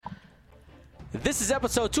This is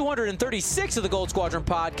episode 236 of the Gold Squadron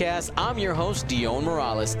podcast. I'm your host, Dion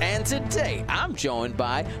Morales, and today I'm joined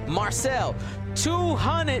by Marcel.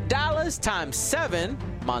 $200 times 7,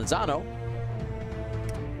 Manzano.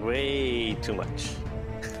 Way too much.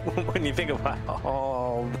 When you think about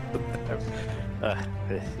all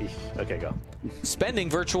okay, go. Spending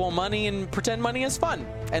virtual money and pretend money is fun.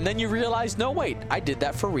 And then you realize, no, wait, I did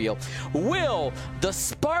that for real. Will, the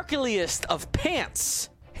sparkliest of pants,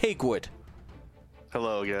 Hakewood.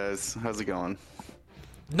 Hello, guys. How's it going?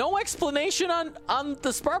 No explanation on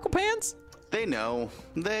the sparkle pants? They know.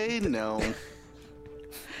 They know.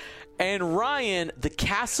 And Ryan, the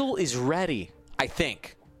castle is ready, I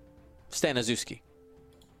think. Staniszewski.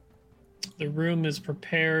 The room is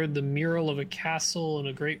prepared. The mural of a castle in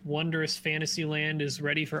a great wondrous fantasy land is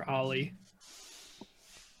ready for Ollie.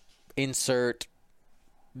 Insert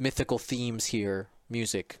mythical themes here.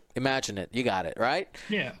 Music. Imagine it. You got it, right?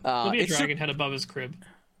 Yeah. There'll be a dragon head above his crib.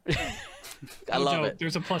 I love it.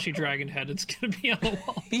 There's a plushy dragon head. It's going to be on the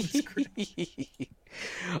wall of his crib.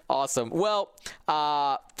 Awesome. Well,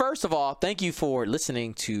 first of all, thank you for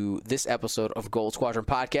listening to this episode of Gold Squadron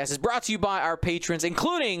Podcast. It's brought to you by our patrons,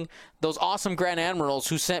 including those awesome Grand Admirals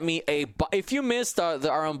who sent me if you missed our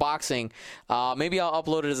unboxing, maybe I'll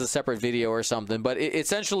upload it as a separate video or something, but it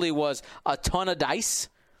essentially was a ton of dice,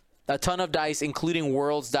 including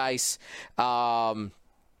World's dice.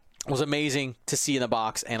 Was amazing to see in the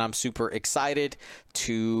box, and I'm super excited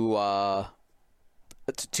to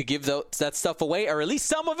give that stuff away, or at least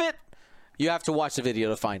some of it. You have to watch the video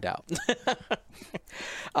to find out.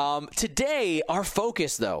 Today, our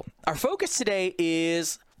focus today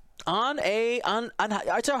is on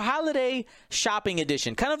it's our holiday shopping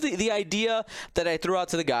edition. Kind of the idea that I threw out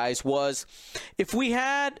to the guys was, if we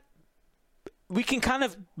can kind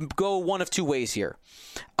of go one of two ways here.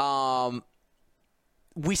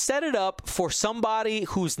 We set it up for somebody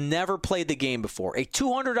who's never played the game before, a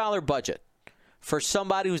 $200 budget. For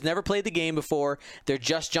somebody who's never played the game before, they're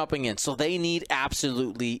just jumping in, so they need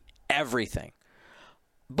absolutely everything.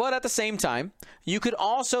 But at the same time, you could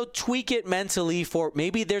also tweak it mentally for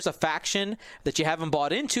maybe there's a faction that you haven't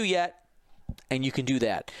bought into yet, and you can do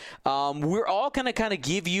that. We're all going to kind of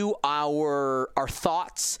give you our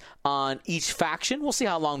thoughts on each faction. We'll see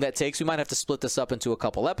how long that takes. We might have to split this up into a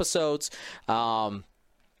couple episodes.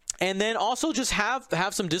 And then also just have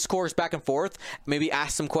some discourse back and forth. Maybe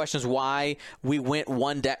ask some questions why we went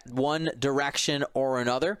one direction or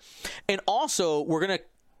another. And also, we're going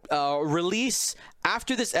to release,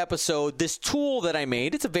 after this episode, this tool that I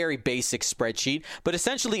made. It's a very basic spreadsheet. But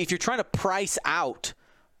essentially, if you're trying to price out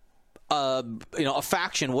a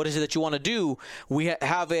faction, what is it that you want to do? We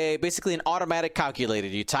have basically an automatic calculator.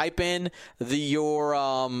 You type in your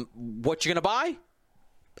what you're going to buy,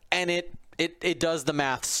 and it does the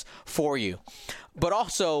maths for you. But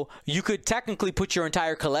also, you could technically put your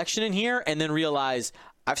entire collection in here and then realize,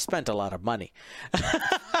 I've spent a lot of money.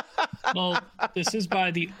 Well, this is by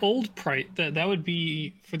the old price. That would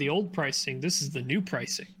be for the old pricing. This is the new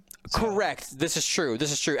pricing. So. Correct. This is true.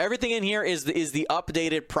 Everything in here is the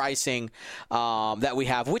updated pricing that we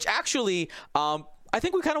have, which actually I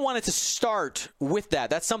think we kind of wanted to start with that.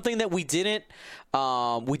 That's something that we didn't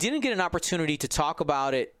get an opportunity to talk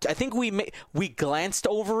about it. I think we glanced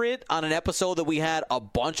over it on an episode that we had a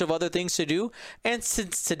bunch of other things to do. And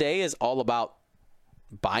since today is all about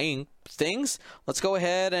buying things, let's go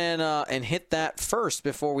ahead and hit that first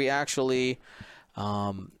before we actually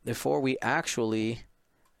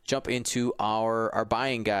jump into our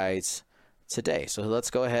buying guides today. So let's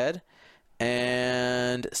go ahead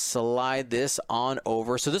and slide this on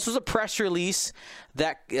over. So this was a press release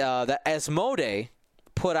that Asmodee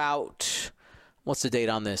put out. What's the date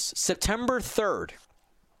on this? September 3rd.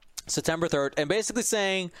 And basically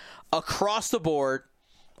saying, across the board,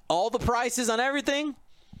 all the prices on everything,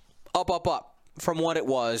 up from what it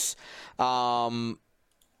was. And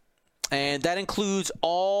that includes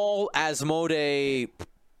all Asmodee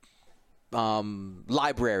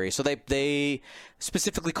library. So they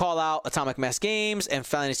specifically call out Atomic Mass Games and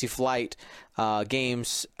Fantasy Flight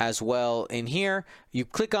games as well in here. You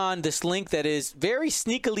click on this link that is very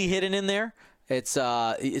sneakily hidden in there. It's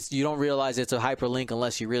you don't realize it's a hyperlink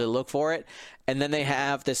unless you really look for it. And then they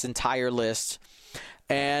have this entire list.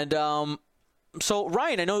 And so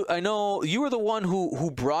Ryan, I know you were the one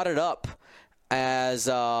who brought it up as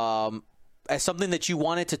something that you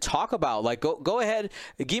wanted to talk about. Like, go ahead,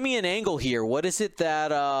 give me an angle here. What is it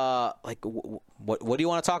that what do you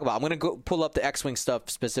want to talk about? I'm going to go pull up the X-Wing stuff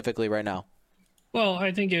specifically right now. Well,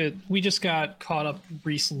 I think we just got caught up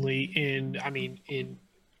recently in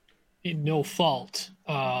no fault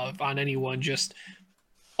on anyone, just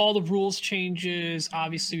all the rules changes.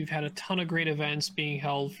 Obviously, we've had a ton of great events being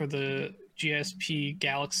held for the GSP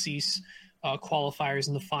Galaxies qualifiers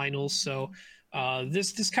in the finals. So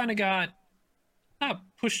this kind of got not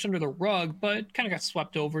pushed under the rug, but kind of got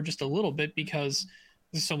swept over just a little bit because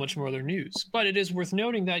there's so much more other news. But it is worth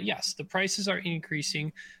noting that, yes, the prices are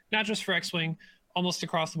increasing, not just for X-Wing, almost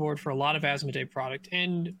across the board for a lot of Asmodee product.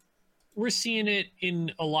 And we're seeing it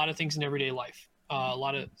in a lot of things in everyday life. A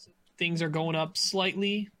lot of things are going up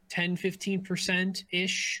slightly, 10,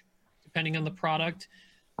 15%-ish, depending on the product,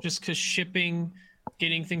 just because shipping,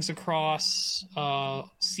 getting things across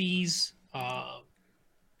seas,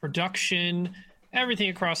 production, everything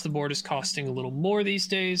across the board is costing a little more these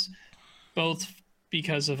days, both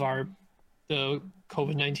because of the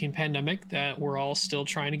COVID-19 pandemic that we're all still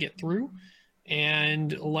trying to get through,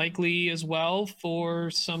 and likely as well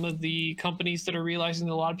for some of the companies that are realizing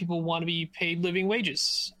that a lot of people want to be paid living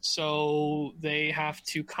wages. So they have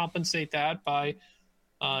to compensate that by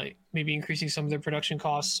maybe increasing some of their production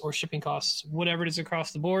costs or shipping costs, whatever it is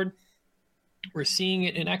across the board. We're seeing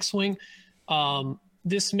it in X-Wing.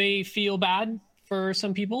 This may feel bad for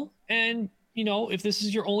some people. And, if this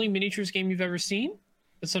is your only miniatures game you've ever seen,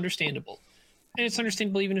 it's understandable. And it's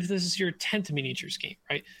understandable even if this is your 10th miniatures game,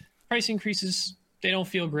 right? Price increases, they don't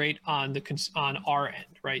feel great on our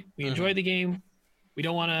end, right? We enjoy the game. We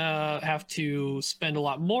don't want to have to spend a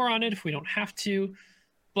lot more on it if we don't have to.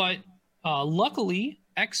 But luckily,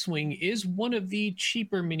 X-Wing is one of the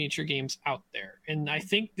cheaper miniature games out there. And I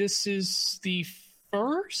think this is the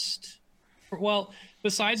first,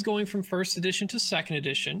 besides going from first edition to second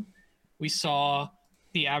edition, we saw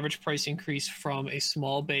the average price increase from a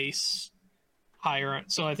small base higher.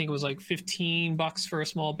 So I think it was like $15 for a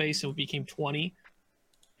small base, and it became 20.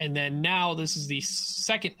 And then now this is the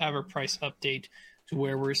second ever price update to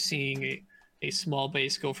where we're seeing a small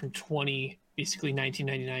base go from 20, basically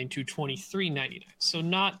 $19.99 to $23.99. So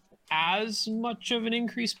not as much of an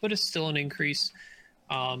increase, but it's still an increase.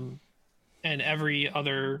 And every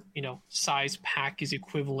other, size pack is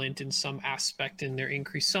equivalent in some aspect in their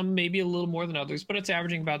increase. Some maybe a little more than others, but it's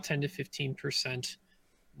averaging about 10 to 15%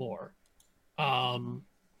 more.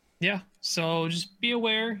 So just be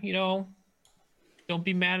aware, don't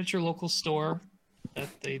be mad at your local store that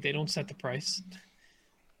they don't set the price.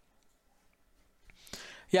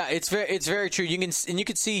 Yeah, it's very true. You can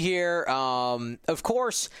see here, of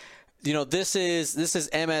course, this is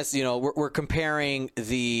MS. We're comparing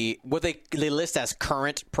what they list as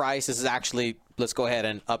current price. This is actually, let's go ahead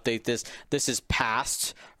and update this. This is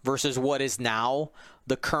past versus what is now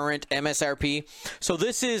the current MSRP. So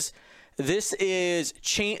this is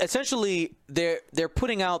essentially they're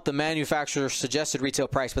putting out the manufacturer's suggested retail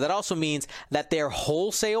price, but that also means that their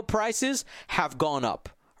wholesale prices have gone up,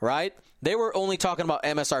 right? They were only talking about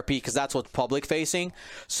MSRP because that's what's public facing.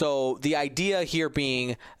 So the idea here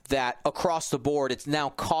being that across the board, it's now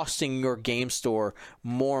costing your game store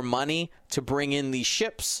more money to bring in these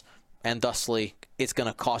ships, and thusly it's going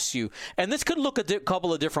to cost you. And this could look a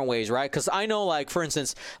couple of different ways, right? Because I know, for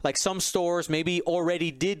instance, some stores maybe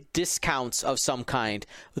already did discounts of some kind.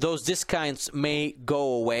 Those discounts may go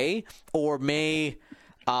away, or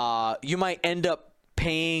you might end up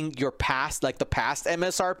paying your past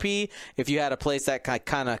MSRP if you had a place that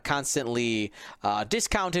kind of constantly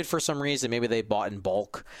discounted for some reason. Maybe they bought in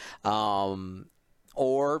bulk,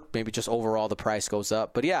 or maybe just overall the price goes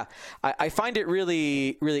up. But yeah, I find it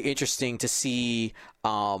really, really interesting to see,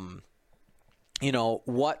 what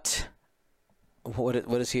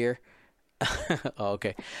is here. Oh,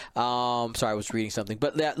 okay. Sorry, I was reading something.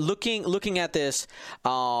 But looking at this,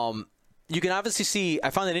 you can obviously see, I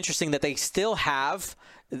found it interesting that they still have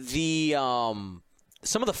the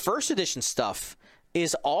some of the first edition stuff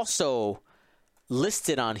is also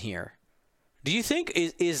listed on here. Do you think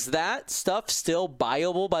is that stuff still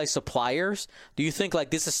buyable by suppliers? Do you think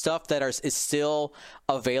this is stuff that is still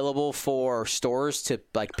available for stores to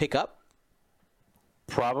pick up?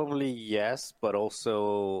 Probably yes, but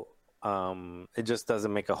also it just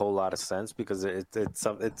doesn't make a whole lot of sense because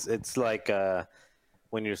it's like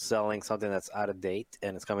when you're selling something that's out of date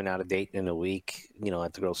and it's coming out of date in a week,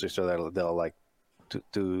 at the grocery store, they'll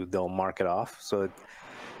mark it off. So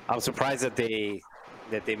I'm surprised that they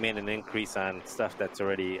made an increase on stuff that's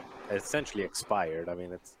already essentially expired. I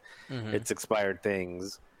mean, it's expired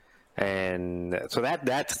things, and so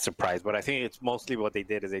that's a surprise. But I think it's mostly what they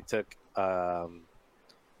did is they took what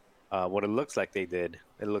it looks like they did.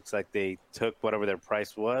 It looks like they took whatever their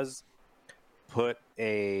price was, put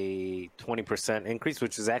a 20% increase,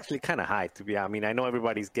 which is actually kind of high to be. I mean, I know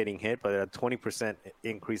everybody's getting hit, but a 20%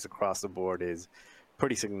 increase across the board is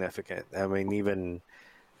pretty significant. I mean, even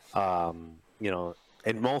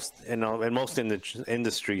in most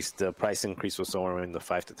industries, the price increase was somewhere in the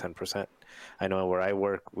 5 to 10%. I know where I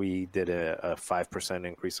work, we did a 5%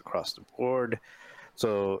 increase across the board.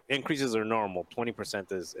 So increases are normal.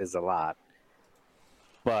 20% is a lot.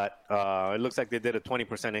 But it looks like they did a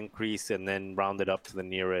 20% increase and then rounded up to the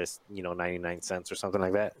nearest, 99 cents or something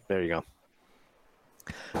like that. There you go.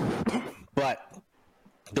 But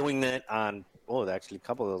doing that on, actually a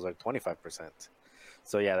couple of those are 25%.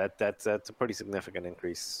 So yeah, that's a pretty significant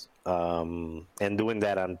increase. And doing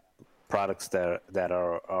that on products that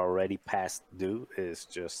are already past due is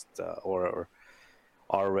just or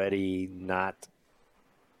already not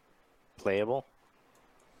playable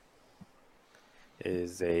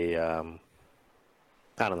is a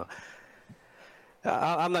I don't know.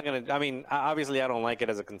 I'm not gonna. I mean, obviously, I don't like it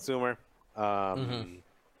as a consumer,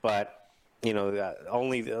 but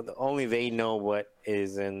only they know what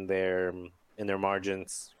is in their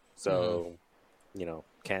margins. So,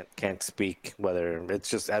 can't speak whether it's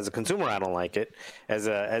just as a consumer. I don't like it. As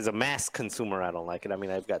a mass consumer, I don't like it. I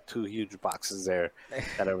mean, I've got 2 huge boxes there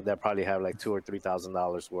that probably have like $2,000 or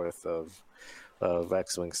 $3,000 worth of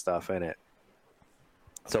X-Wing stuff in it.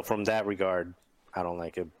 So from that regard, I don't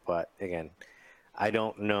like it. But again, I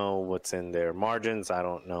don't know what's in their margins. I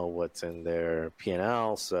don't know what's in their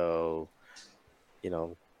P&L. So,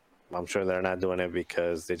 I'm sure they're not doing it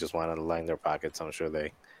because they just want to line their pockets. I'm sure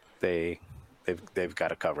they've got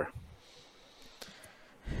to cover.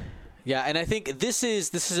 Yeah, and I think this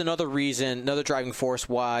is another reason, another driving force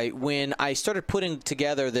why when I started putting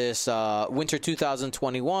together this winter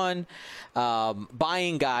 2021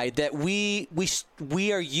 buying guide that we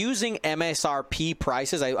are using MSRP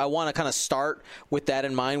prices. I want to kind of start with that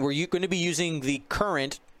in mind. We're going to be using the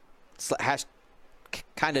current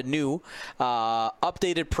kind of new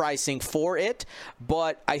updated pricing for it,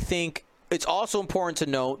 but I think it's also important to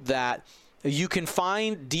note that you can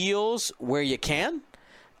find deals where you can.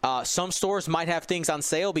 Some stores might have things on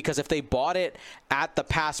sale because if they bought it at the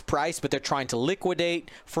past price, but they're trying to liquidate,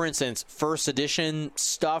 for instance, first edition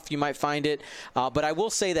stuff, you might find it. But I will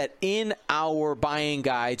say that in our buying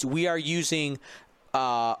guides, we are using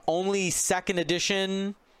only second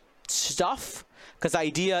edition stuff because the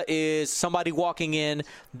idea is somebody walking in,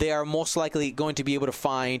 they are most likely going to be able to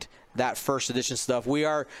find that first edition stuff. We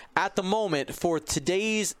are at the moment for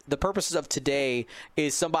the purposes of today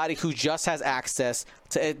is somebody who just has access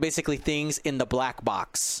to basically things in the black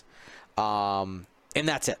box. And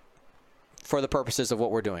that's it for the purposes of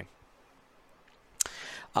what we're doing.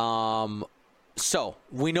 So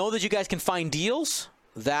we know that you guys can find deals.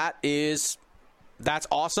 That's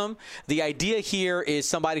awesome. The idea here is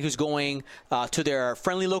somebody who's going to their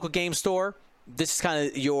friendly local game store. This is kind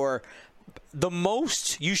of the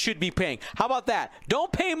most you should be paying. How about that?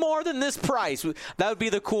 Don't pay more than this price. That would be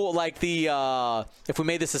the cool, like if we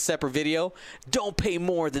made this a separate video, don't pay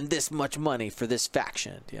more than this much money for this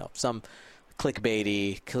faction. Some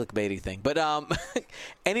clickbaity thing. But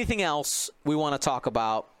anything else we want to talk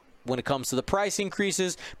about when it comes to the price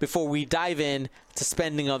increases before we dive in to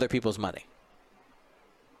spending other people's money?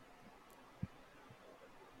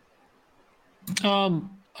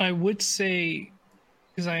 I would say,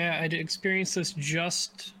 because I experienced this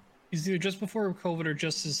either just before COVID or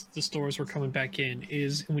just as the stores were coming back in,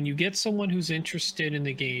 is when you get someone who's interested in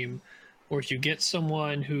the game, or if you get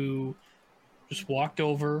someone who just walked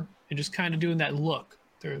over and just kind of doing that look,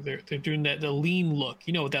 they're doing the lean look.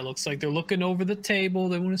 You know what that looks like? They're looking over the table.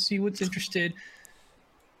 They want to see what's interested.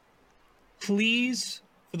 Please,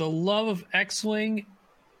 for the love of X-Wing,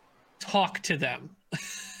 talk to them.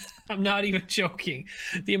 I'm not even joking.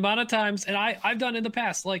 The amount of times, and I've done in the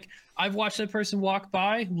past, like I've watched that person walk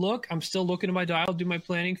by, look, I'm still looking at my dial, do my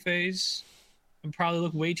planning phase. I'm probably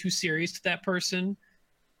look way too serious to that person.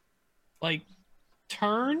 Like,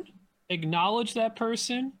 turn, acknowledge that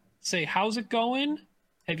person, say, how's it going?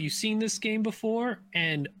 Have you seen this game before?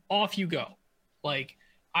 And off you go. Like,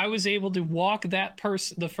 I was able to walk that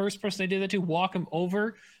person, the first person I did that to, walk him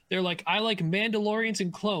over. They're like, I like Mandalorians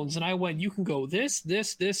and clones. And I went, you can go this,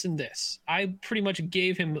 this, this, and this. I pretty much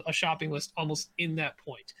gave him a shopping list almost in that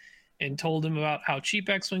point and told him about how cheap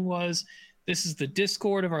X-Wing was. This is the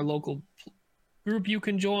Discord of our local group you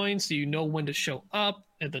can join so you know when to show up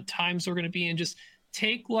and the times we're going to be in. Just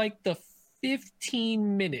take like the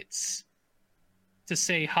 15 minutes to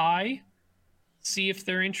say hi, see if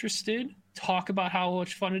they're interested, talk about how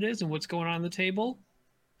much fun it is and what's going on the table,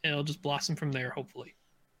 and it'll just blossom from there, hopefully.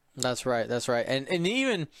 That's right. And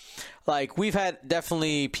even like we've had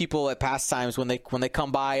definitely people at past times when they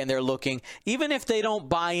come by and they're looking, even if they don't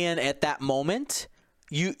buy in at that moment,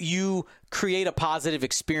 you create a positive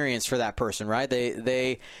experience for that person, right?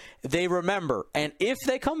 They remember, and if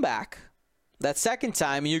they come back that second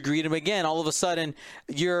time and you greet them again, all of a sudden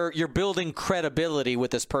you're building credibility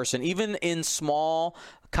with this person, even in small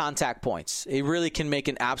contact points. It really can make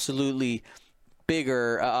an absolutely big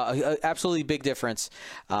difference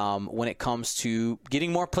when it comes to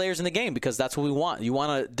getting more players in the game, because that's what we want. You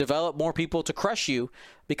want to develop more people to crush you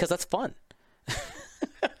because that's fun.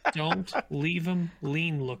 Don't leave them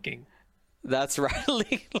lean looking. That's right.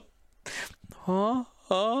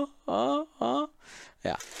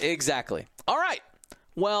 Yeah, exactly. All right.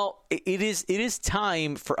 Well, it is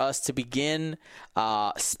time for us to begin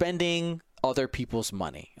spending other people's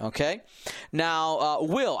money. Okay. Now,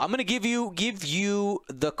 Will, I'm going to give you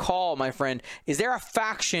the call, my friend. Is there a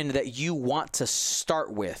faction that you want to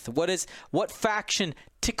start with? What faction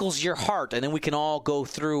tickles your heart, and then we can all go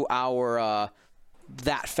through our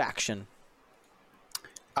that faction.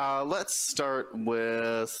 Let's start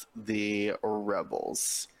with the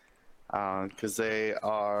Rebels, because they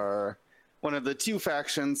are one of the two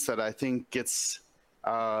factions that I think gets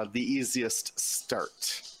the easiest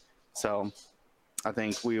start. So I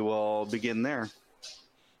think we will begin there.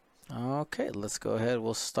 Okay, let's go ahead.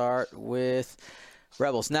 We'll start with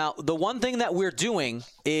Rebels. Now, the one thing that we're doing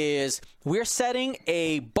is we're setting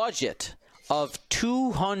a budget of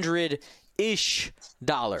 $200-ish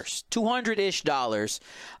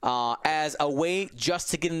as a way just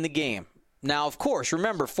to get in the game. Now, of course,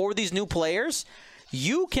 remember, for these new players,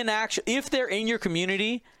 you can actually, if they're in your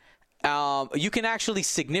community, you can actually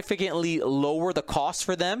significantly lower the cost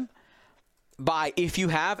for them by, if you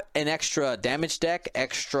have an extra damage deck,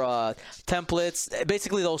 extra templates,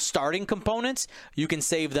 basically those starting components, you can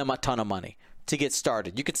save them a ton of money to get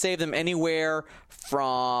started. You could save them anywhere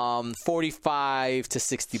from $45 to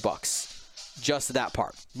 $60, just that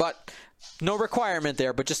part. But no requirement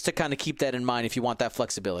there, but just to kind of keep that in mind if you want that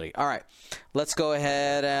flexibility. All right, let's go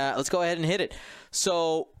ahead and hit it.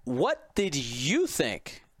 So, what did you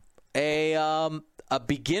think a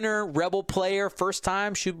beginner Rebel player first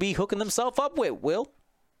time should be hooking themselves up with, Will?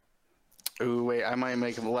 Ooh, wait, I might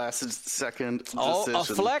make a last second decision. Oh, a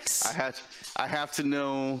flex? I have to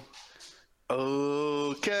know.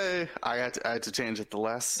 Okay, I had to change at the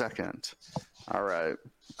last second. All right.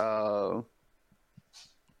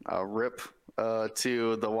 Rip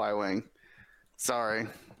to the Y-Wing. Sorry,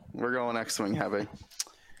 we're going X-Wing heavy.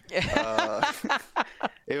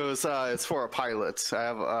 It's for a pilot. I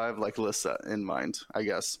have like a list in mind, I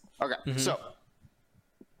guess. Okay, So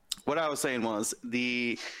what I was saying was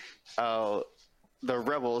the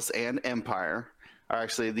Rebels and Empire are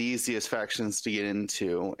actually the easiest factions to get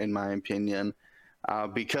into, in my opinion,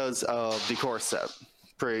 because of the core set,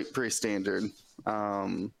 pretty standard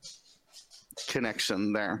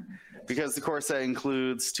connection there. Because the core set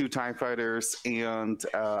includes 2 TIE fighters and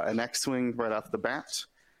an X-Wing right off the bat.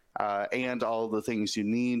 And all the things you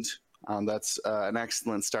need. That's an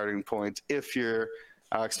excellent starting point if you're,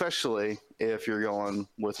 especially if you're going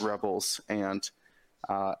with Rebels and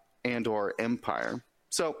or Empire.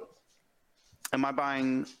 So, in my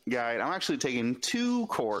buying guide, I'm actually taking 2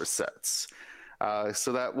 core sets.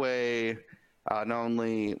 So that way, not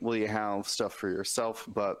only will you have stuff for yourself,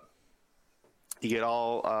 but you get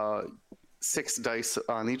all 6 dice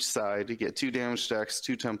on each side. You get 2 damage decks,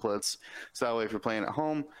 2 templates. So that way, if you're playing at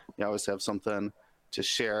home, you always have something to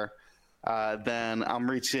share. Then I'm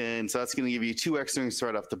reaching, so that's going to give you 2 X-Wings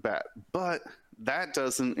right off the bat. But that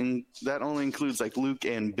that only includes like Luke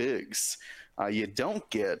and Biggs. You don't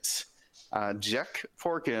get Jack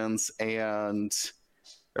Porkins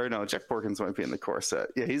Jack Porkins might be in the core set.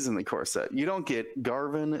 Yeah, he's in the core set. You don't get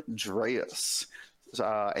Garvin Dreis.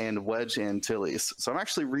 And Wedge Antilles. So I'm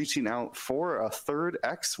actually reaching out for a 3rd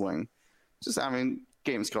X-Wing.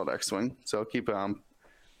 Game's called X-Wing, so keep it on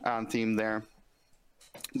theme there.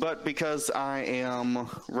 But because I am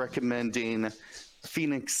recommending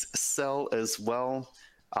Phoenix Cell as well,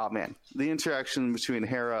 the interaction between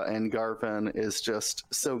Hera and Garvin is just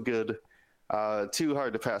so good. Too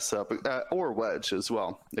hard to pass up. Or Wedge as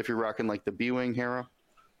well, if you're rocking like the B-Wing Hera.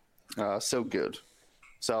 So good.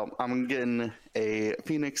 So I'm getting a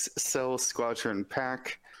Phoenix Cell Squadron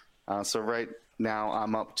pack. So right now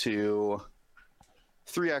I'm up to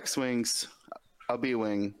 3 X-Wings, a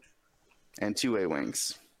B-Wing, and 2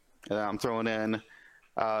 A-Wings. And I'm throwing in,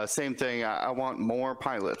 same thing, I want more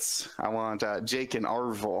pilots. I want Jake and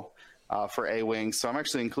Arvel for A-Wing. So I'm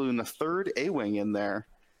actually including a 3rd A-Wing in there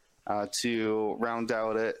to round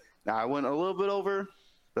out it. Now I went a little bit over.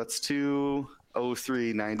 That's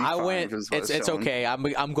 203.95. I went. It's okay.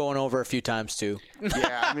 I'm going over a few times too.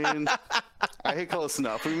 Yeah, I hit close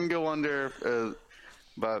enough. We can go under.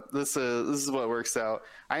 but this is what works out.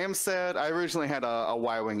 I am sad. I originally had a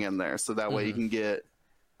Y-wing in there, so that way you can get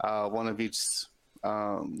one of each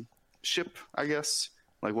ship, I guess,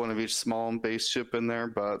 like one of each small base ship in there.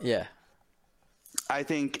 But Yeah. I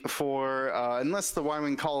think for unless the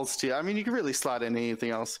Y-wing calls to you, I mean, you can really slot in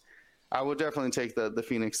anything else. I would definitely take the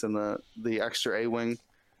Phoenix and the extra A-wing.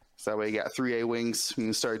 So that way you got 3 A-wings. You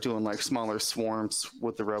can start doing like smaller swarms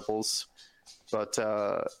with the rebels. But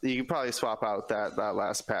you can probably swap out that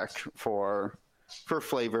last pack for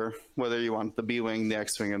flavor, whether you want the B-wing, the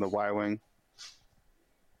X-wing, and the Y-wing.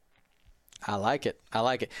 I like it.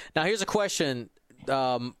 Now here's a question,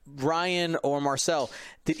 Ryan or Marcel.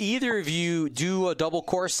 Did either of you do a double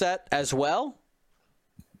core set as well?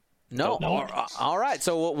 No. No. All right.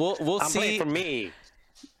 So we'll I'm see. playing for me.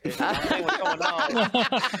 If I'm playing with someone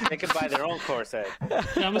else, they can buy their own core set.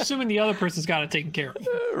 I'm assuming the other person's got it taken care of.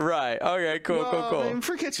 Right. Okay. Cool. I mean,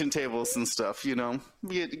 for kitchen tables and stuff,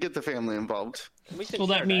 get the family involved. We can Well,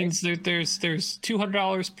 that share, means there's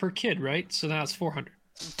 $200 per kid, right? So now it's $400.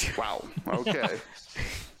 Wow. Okay.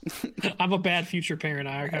 I'm a bad future parent.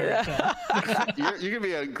 I already tell. You're gonna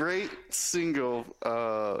be a great single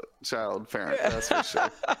child parent. That's for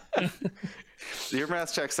sure. Your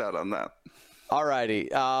math checks out on that.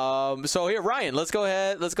 Alrighty. So here, Ryan, let's go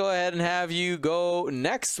ahead and have you go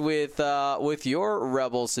next with your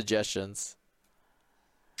Rebel suggestions.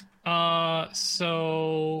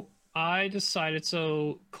 So I decided.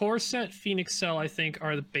 So core set, Phoenix Cell, I think,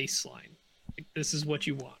 are the baseline. Like, this is what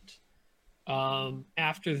you want.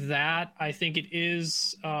 After that, I think it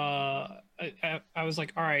is. I was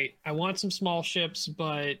like, all right, I want some small ships,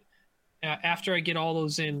 but after I get all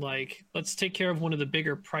those in, like, let's take care of one of the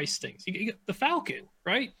bigger price things. You get the Falcon,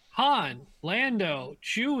 right? Han, Lando,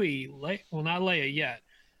 Chewie, well, not Leia yet.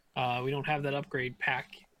 We don't have that upgrade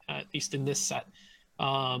pack, at least in this set.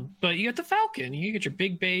 But you get the Falcon. You get your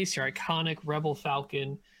big base, your iconic Rebel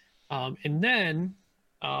Falcon. And then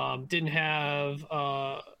didn't have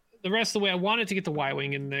the rest of the way. I wanted to get the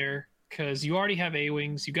Y-Wing in there because you already have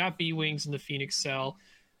A-Wings. You got B-Wings in the Phoenix Cell.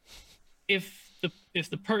 If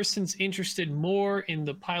the person's interested more in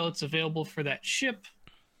the pilots available for that ship,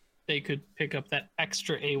 they could pick up that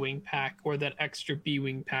extra A-Wing pack or that extra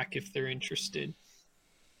B-Wing pack if they're interested.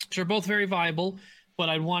 Which are both very viable, but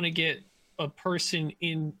I'd want to get a person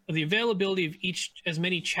in the availability of as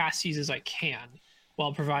many chassis as I can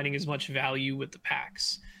while providing as much value with the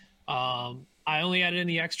packs. I only added in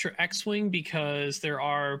the extra X-Wing because there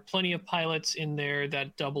are plenty of pilots in there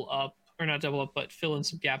that but fill in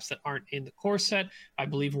some gaps that aren't in the core set. I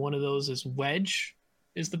believe one of those is Wedge,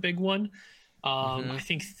 is the big one. I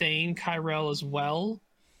think Thane Kyrell as well.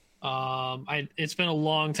 It's been a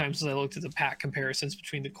long time since I looked at the pack comparisons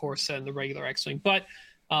between the core set and the regular X-Wing, but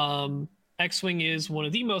X-Wing is one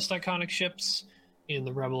of the most iconic ships in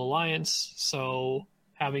the Rebel Alliance, so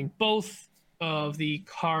having both of the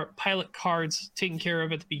pilot cards taken care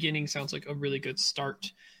of at the beginning sounds like a really good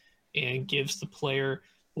start and gives the player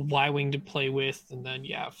a Y-Wing to play with. And then,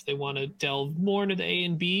 yeah, if they want to delve more into the A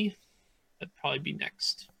and B, that'd probably be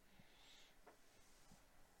next.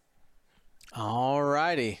 All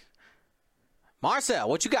righty. Marcel,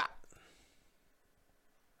 what you got?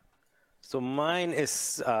 So mine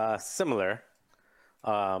is similar.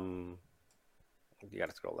 You got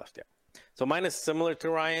to scroll left, yeah. So mine is similar to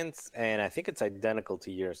Ryan's, and I think it's identical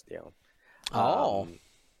to yours, Dale.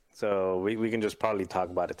 So we can just probably talk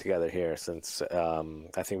about it together here since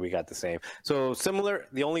I think we got the same. So similar,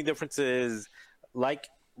 the only difference is, like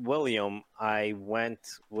William, I went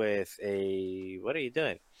with a... What are you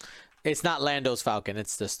doing? It's not Lando's Falcon.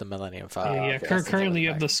 It's just the Millennium Falcon. Yeah, currently you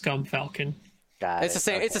have the Scum Falcon. Got It's it. the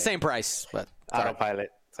same. Okay. It's the same price, but sorry. Autopilot.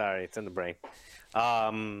 Sorry, it's in the brain.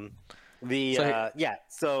 So-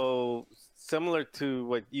 So similar to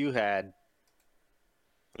what you had,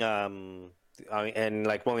 and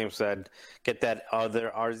like William said, get that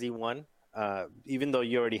other RZ1. Even though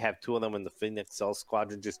you already have 2 of them in the Phoenix Cell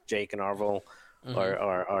Squadron, just Jake and Arvel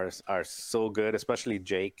are so good. Especially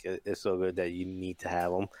Jake is so good that you need to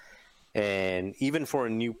have them. And even for a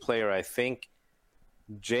new player, I think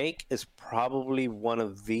Jake is probably one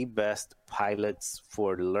of the best pilots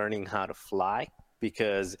for learning how to fly,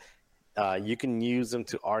 because you can use them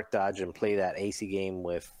to arc dodge and play that AC game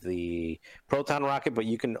with the proton rocket, but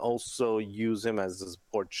you can also use him as a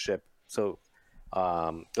support ship. So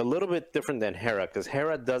a little bit different than Hera, because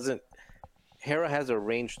Hera has a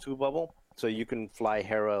range 2 bubble, so you can fly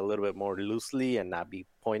Hera a little bit more loosely and not be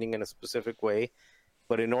pointing in a specific way.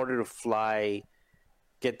 But in order to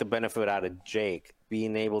get the benefit out of Jake,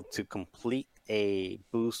 being able to complete a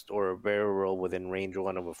boost or a barrel roll within range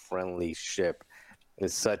 1 of a friendly ship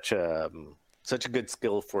is such a such a good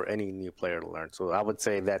skill for any new player to learn. So I would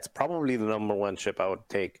say that's probably the number one ship I would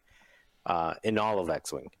take in all of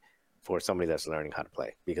X-Wing for somebody that's learning how to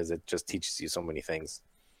play, because it just teaches you so many things.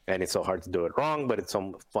 And it's so hard to do it wrong, but it's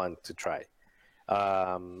so fun to try.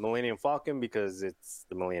 Millennium Falcon, because it's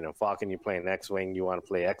the Millennium Falcon. You're playing X-Wing. You want to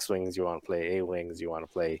play X-Wings. You want to play A-Wings. You want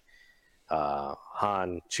to play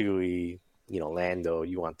Han, Chewie, Lando.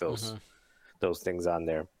 You want those things on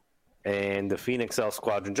there. And the Phoenix L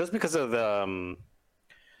Squadron, just because of the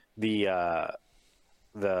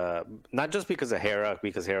not just because of Hera,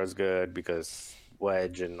 because Hera's good, because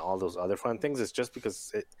Wedge and all those other fun things. It's just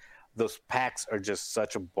because those packs are just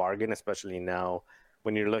such a bargain, especially now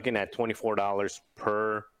when you're looking at $24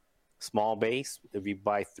 per small base. If you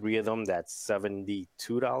buy 3 of them, that's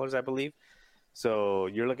 $72, I believe. So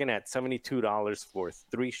you're looking at $72 for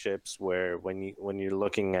 3 ships. Where when you're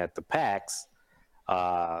looking at the packs,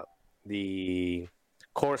 the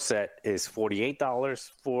core set is $48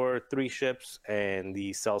 for 3 ships, and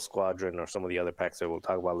the Cell Squadron or some of the other packs that we'll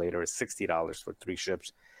talk about later is $60 for 3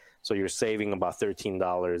 ships. So you're saving about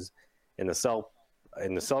 $13 in the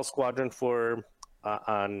Cell Squadron for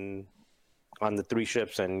on the 3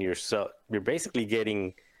 ships, and you're basically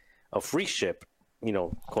getting a free ship,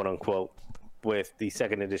 quote unquote, with the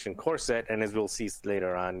 2nd edition core set. And as we'll see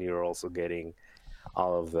later on, you're also getting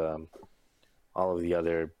all of the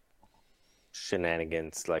other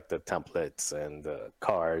shenanigans, like the templates and the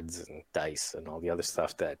cards and dice and all the other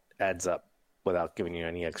stuff that adds up without giving you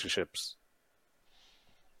any extra ships.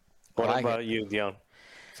 What about you, Dion?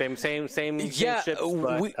 Same ships,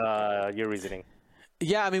 but your reasoning.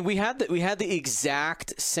 Yeah, I mean, we had the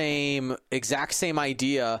exact same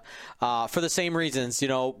idea for the same reasons.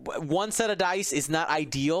 One set of dice is not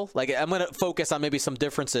ideal. Like, I'm going to focus on maybe some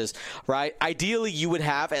differences, right? Ideally, you would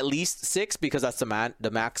have at least 6, because that's the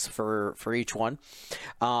max for each one.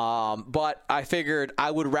 But I figured I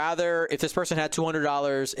would rather, if this person had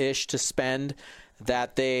 $200 ish to spend,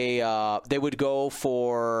 that they would go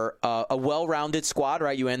for a well-rounded squad,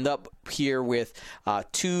 right? You end up here with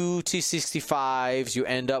 2 T-65s, you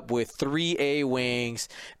end up with 3 A-Wings,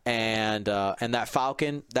 and that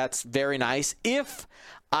Falcon. That's very nice. If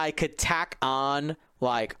I could tack on,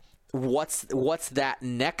 like, what's that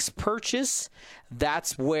next purchase,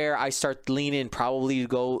 that's where I start leaning, probably to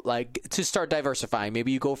go, like, to start diversifying.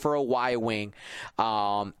 Maybe you go for a Y-Wing.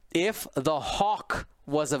 If the Hawk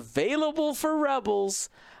was available for Rebels,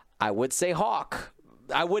 I would say Hawk.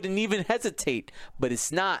 I wouldn't even hesitate, but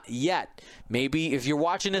it's not yet. Maybe if you're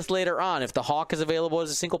watching this later on, if the Hawk is available as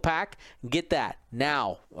a single pack, get that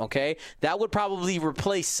now, okay? That would probably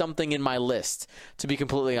replace something in my list, to be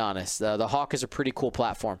completely honest. The Hawk is a pretty cool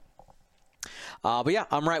platform. But yeah,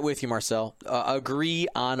 I'm right with you, Marcel. Agree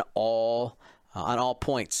on all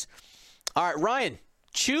points. All right, Ryan,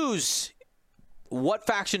 choose. What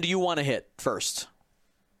faction do you want to hit first?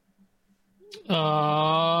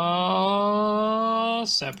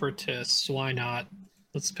 Separatists. Why not?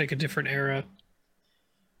 Let's pick a different era.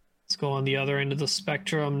 Let's go on the other end of the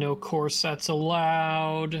spectrum. No core sets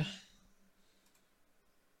allowed.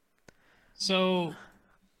 So,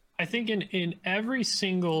 I think in every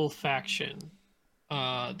single faction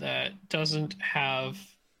that doesn't have,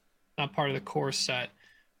 not part of the core set,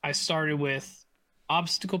 I started with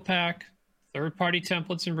obstacle pack, third-party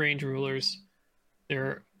templates and range rulers,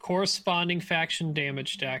 their corresponding faction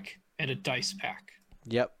damage deck, and a dice pack.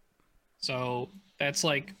 Yep. So that's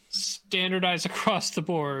like standardized across the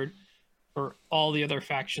board for all the other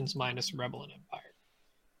factions minus Rebel and Empire.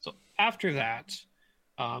 So after that,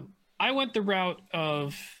 I went the route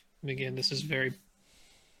of, again, this is very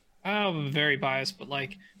biased, but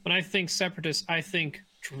like when I think Separatists, I think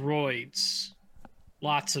droids.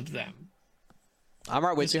 Lots of them. I'm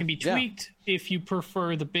right with this you. Can be tweaked if you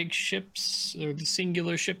prefer the big ships or the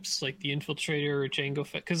singular ships like the Infiltrator or Jango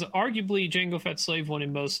Fett, because arguably Jango Fett Slave One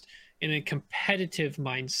in a competitive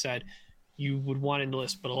mindset you would want in the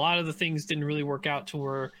list, but a lot of the things didn't really work out to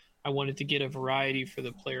where I wanted to get a variety for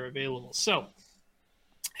the player available. So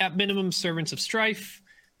at minimum, Servants of Strife.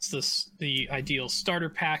 It's the ideal starter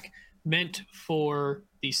pack meant for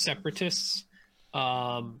the Separatists.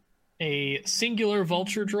 A singular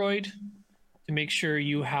Vulture droid to make sure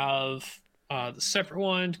you have the separate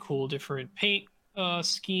one, cool different paint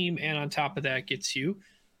scheme, and on top of that gets you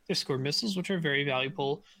Discord missiles, which are very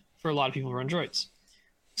valuable for a lot of people who run droids.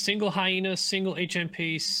 Single Hyena, single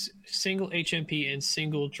HMP, and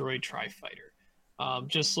single droid tri-fighter.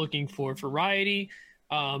 Just looking for variety,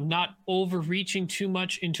 not overreaching too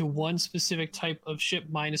much into one specific type of ship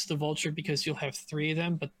minus the Vulture, because you'll have 3 of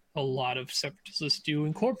them, but a lot of Separatists do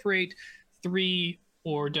incorporate 3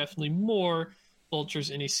 or definitely more Vultures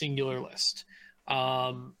in a singular list.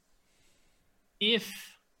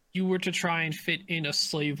 If you were to try and fit in a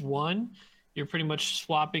Slave 1, you're pretty much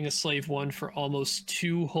swapping a Slave 1 for almost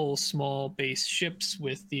 2 whole small base ships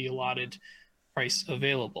with the allotted price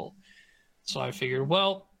available. So I figured,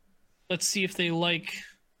 well, let's see if they like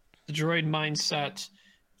the droid mindset,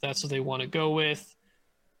 if that's what they want to go with,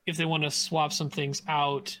 if they want to swap some things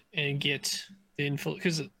out and get the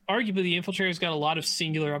because arguably the Infiltrator's got a lot of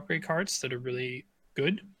singular upgrade cards that are really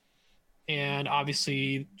good. And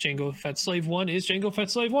obviously, Jango Fett Slave 1 is Jango Fett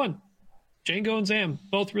Slave 1. Jango and Zam,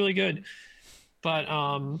 both really good. But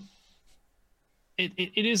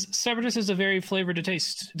it is, Separatist is a very flavor to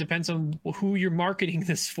taste. It depends on who you're marketing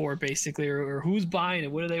this for, basically, or who's buying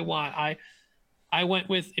it. What do they want? I went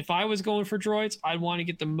with, if I was going for droids, I'd want to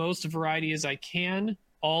get the most variety as I can,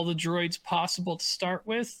 all the droids possible to start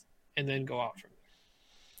with, and then go out from there.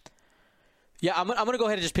 Yeah, I'm going to go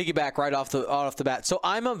ahead and just piggyback right off the bat. So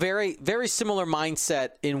I'm a very, very similar mindset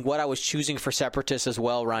in what I was choosing for Separatists as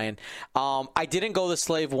well, Ryan. I didn't go the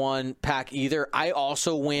Slave 1 pack either. I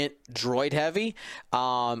also went droid heavy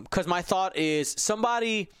because my thought is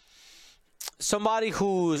somebody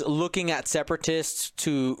who's looking at Separatists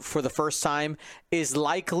for the first time is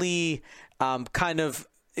likely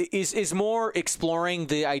is more exploring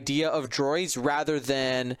the idea of droids rather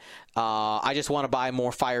than I just want to buy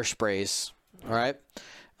more fire sprays. All right.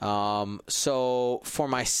 So for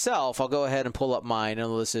myself, I'll go ahead and pull up mine. I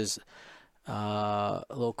know this is a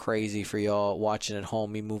little crazy for y'all watching at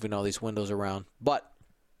home, me moving all these windows around. But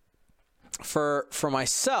for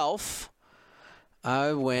myself,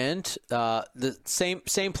 I went the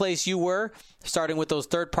same place you were, starting with those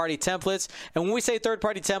third-party templates. And when we say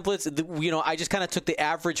third-party templates, I just kind of took the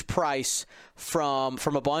average price from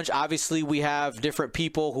a bunch. Obviously, we have different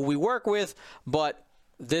people who we work with, but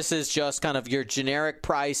this is just kind of your generic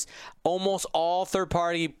price. Almost all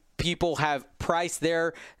third-party people have priced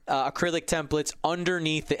their acrylic templates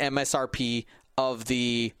underneath the MSRP of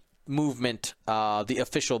the movement, the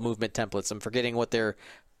official movement templates. I'm forgetting what they're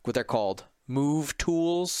called. Move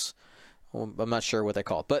tools. I'm not sure what they're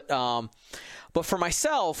called. But for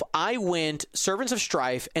myself, I went Servants of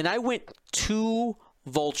Strife, and I went 2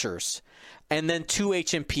 Vultures and then 2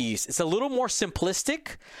 HMPs. It's a little more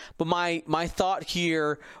simplistic, but my thought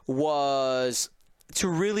here was to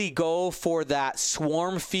really go for that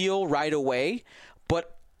swarm feel right away,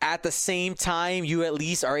 but at the same time, you at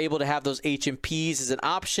least are able to have those HMPs as an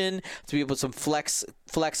option to be able to flex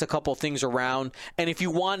a couple things around. And if you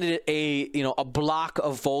wanted a block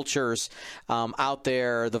of Vultures out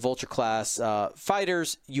there, the Vulture class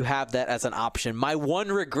fighters, you have that as an option. My one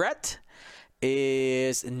regret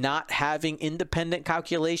is not having independent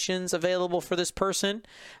calculations available for this person.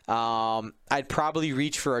 I'd probably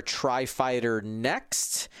reach for a Tri-Fighter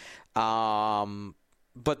next.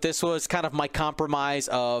 But this was kind of my compromise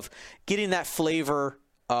of getting that flavor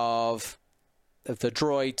of the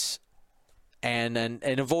droids and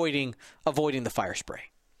avoiding the fire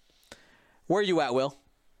spray. Where are you at, Will?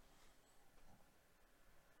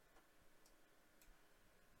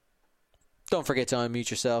 Don't forget to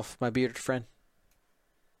unmute yourself, my bearded friend.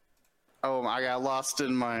 Oh, I got lost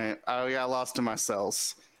in my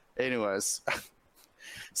cells. Anyways,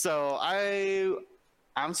 so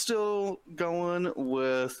I'm still going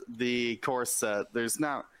with the core set. There's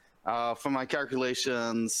not, from my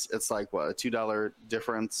calculations, it's like what, a $2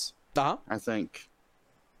 difference, I think.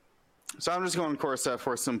 So I'm just going core set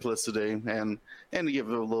for simplicity and to give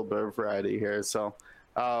it a little bit of variety here. So,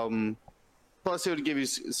 plus it would give you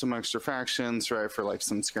some extra factions, right, for like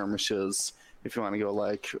some skirmishes if you want to go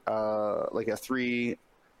like a 3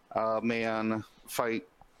 man fight.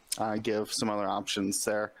 Give some other options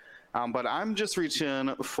there. But I'm just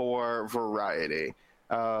reaching for variety.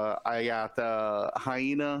 I got the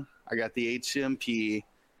Hyena, I got the HMP,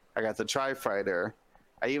 I got the Tri-Fighter.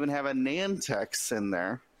 I even have a Nantex in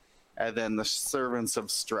there, and then the Servants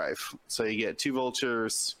of Strife. So you get 2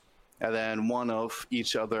 Vultures, and then 1 of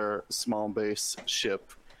each other small base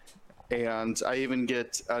ship. And I even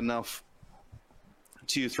get enough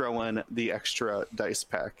to throw in the extra dice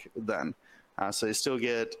pack then. So you still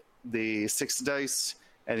get the 6 dice,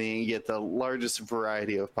 and then you get the largest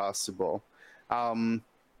variety of possible. I'm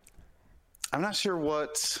not sure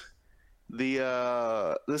what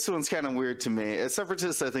this one's kind of weird to me.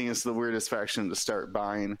 Separatists, I think, is the weirdest faction to start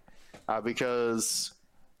buying because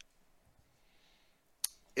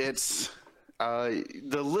it's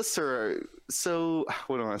the lists are so,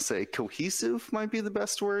 what do I want to say, cohesive might be the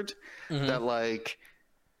best word. That like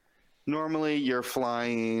normally you're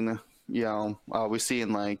flying, we see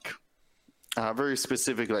in like very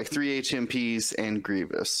specific, like 3 HMPs and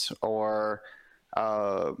Grievous, or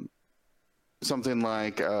something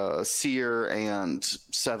like Seer and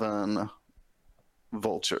 7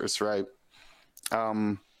 Vultures, right?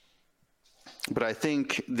 But I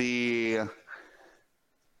think what do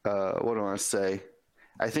I want to say?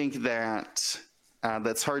 I think that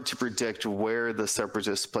that's hard to predict where the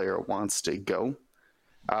Separatist player wants to go.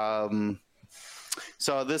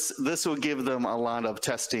 So this will give them a lot of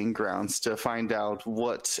testing grounds to find out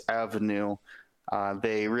what avenue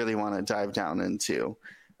they really want to dive down into.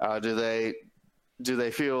 Do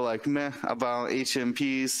they feel like meh about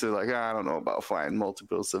HMPs? They're like, I don't know about flying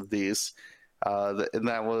multiples of these. And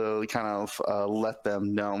that will kind of let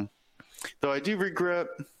them know. Though I do regret,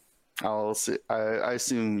 I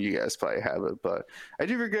assume you guys probably have it, but I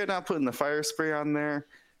do regret not putting the fire spray on there.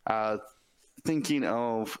 Thinking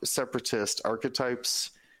of Separatist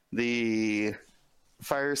archetypes, the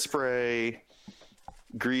fire spray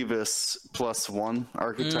Grievous +1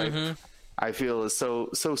 archetype, I feel is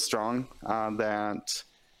so strong that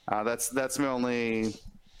that's my only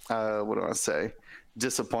what do I say,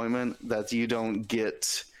 disappointment that you don't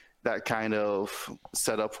get that kind of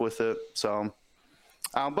setup with it. So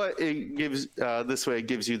but it gives this way it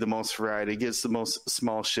gives you the most variety, it gives the most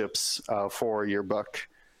small ships for your buck,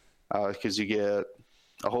 because you get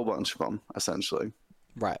a whole bunch of them essentially.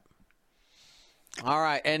 Right. All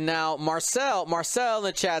right, and now Marcel in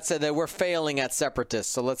the chat said that we're failing at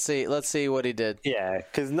Separatists. So let's see what he did. Yeah,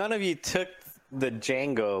 because none of you took the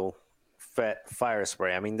Django fire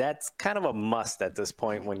spray. I mean, that's kind of a must at this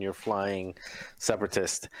point when you're flying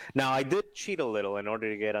Separatist. Now, I did cheat a little in order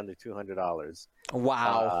to get under $200.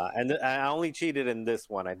 Wow. And I only cheated in this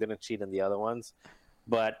one. I didn't cheat in the other ones.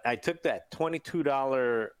 But I took that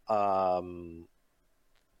 $22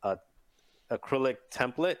 acrylic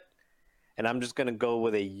template, and I'm just going to go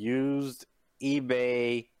with a used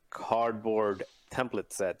eBay cardboard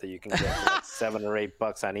template set that you can get for like $7 or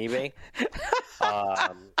 $8 on eBay.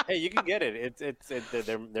 Hey, you can get it.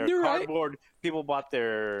 They're You're cardboard. Right. People bought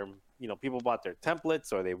their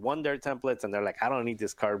templates, or they won their templates, and they're like, I don't need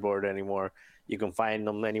this cardboard anymore. You can find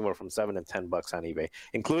them anywhere from $7 to $10 on eBay,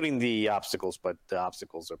 including the obstacles. But the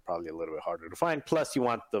obstacles are probably a little bit harder to find. Plus, you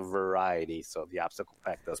want the variety, so the obstacle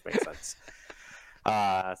pack does make sense.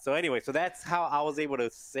 So anyway, so that's how I was able to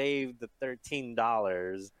save the $13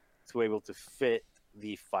 to be able to fit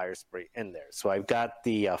the fire spray in there. So I've got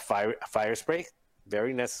the fire spray,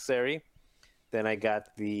 very necessary. Then I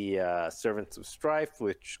got the Servants of Strife,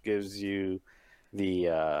 which gives you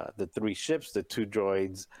the 3 ships, the 2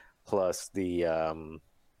 droids, plus the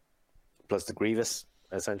Grievous,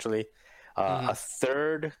 essentially. A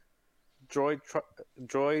 3rd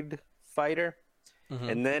droid fighter.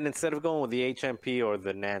 And then instead of going with the HMP or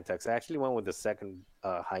the Nantex, I actually went with the 2nd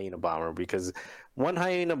Hyena bomber, because one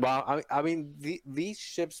Hyena bomber, I mean, these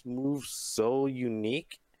ships move so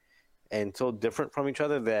unique and so different from each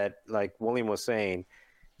other that, like William was saying,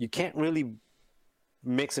 you can't really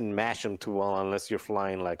mix and mash them too well unless you're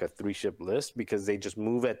flying like a 3-ship list, because they just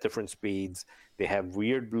move at different speeds. They have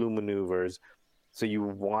weird blue maneuvers. So you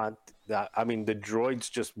want, the droids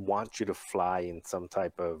just want you to fly in some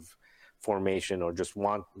type of formation, or just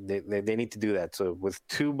want, they need to do that. So with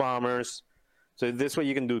 2 bombers, so this way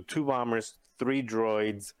you can do 2 bombers, 3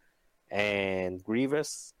 droids, and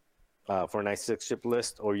Grievous for a nice 6-ship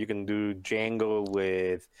list, or you can do Django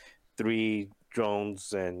with 3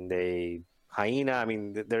 drones and a Hyena. I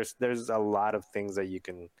mean, there's a lot of things that you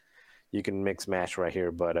can mix mash right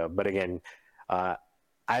here. But again, I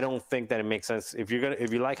don't think that it makes sense. If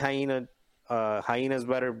you like Hyenas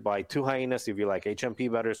better, buy 2 Hyenas. If you like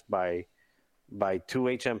HMP better, buy 2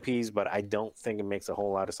 HMPs. But I don't think it makes a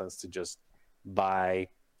whole lot of sense to just buy,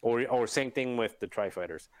 or same thing with the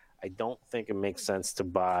Tri-Fighters. I don't think it makes sense to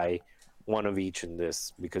buy one of each in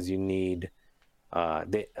this, because you need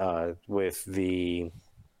with the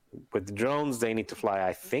drones, they need to fly,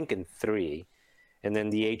 I think, in 3, and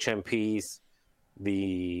then the HMPs,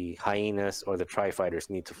 the Hyenas or the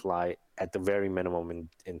Tri-Fighters need to fly at the very minimum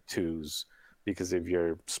in 2s, because if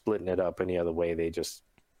you're splitting it up any other way, they just,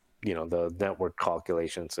 the network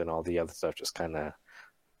calculations and all the other stuff just kind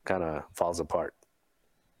of falls apart.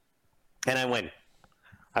 And I win.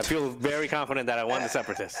 I feel very confident that I won the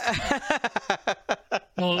Separatists.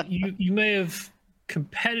 Well, you may have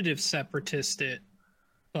competitive Separatist it,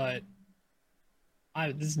 but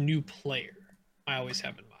this new player I always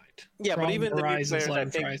have in mind. Yeah, but even the new players, let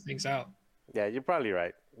him try things out. Yeah, you're probably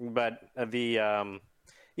right. But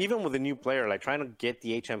even with a new player, like trying to get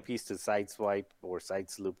the HMPs to sideswipe or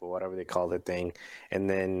sidesloop or whatever they call the thing, and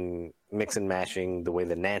then mix and mashing the way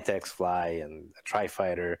the Nantex fly and the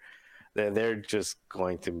Tri-Fighter, they're just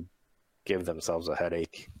going to give themselves a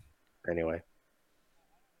headache anyway.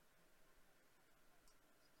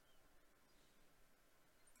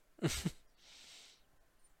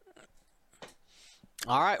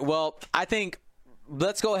 All right. Well, I think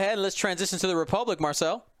let's go ahead and let's transition to the Republic,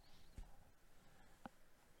 Marcel.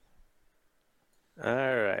 All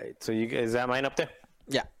right. So is that mine up there?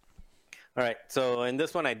 Yeah. All right. So in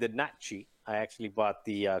this one, I did not cheat. I actually bought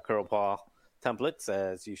the Curl Paw templates,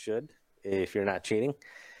 as you should, if you're not cheating.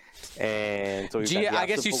 And so I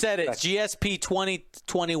guess you said it. GSP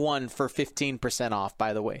 2021 for 15% off,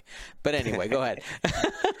 by the way. But anyway, go ahead.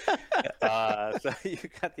 So you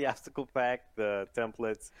got the obstacle pack, the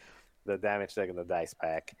templates, the damage deck, and the dice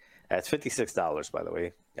pack. That's $56, by the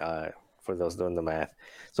way, for those doing the math.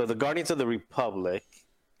 So the Guardians of the Republic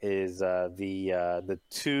is the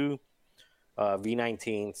two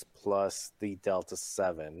V19s plus the Delta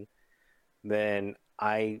 7. Then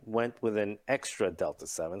I went with an extra Delta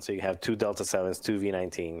 7. So you have two Delta 7s, two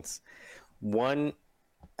V19s, one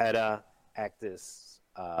Eta Actis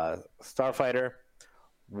Starfighter,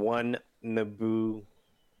 one Naboo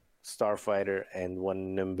Starfighter, and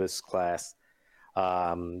one Nimbus class.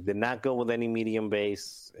 Did not go with any medium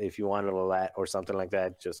base. If you wanted a lat or something like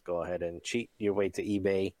that, just go ahead and cheat your way to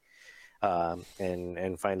eBay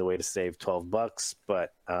and find a way to save $12.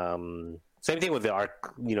 But same thing with the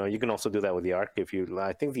Arc. You can also do that with the Arc.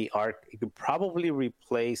 I think the Arc, you could probably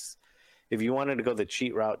replace, if you wanted to go the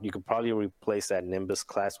cheat route, you could probably replace that Nimbus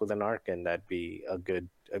class with an Arc, and that'd be a good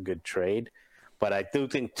trade. But I do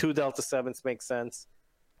think two Delta 7s make sense.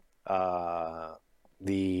 The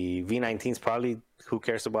V19s probably, who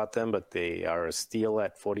cares about them, but they are a steal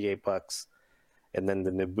at $48. And then the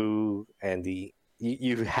Naboo and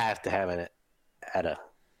you have to have an Eta.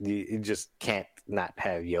 You just can't not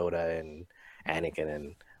have Yoda and Anakin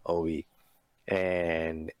and Obi.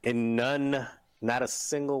 And in not a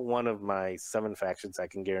single one of my 7 factions, I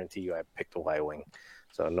can guarantee you I picked a Y-Wing.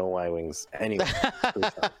 So no Y-Wings anyway.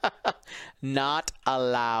 Not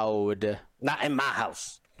allowed. Not in my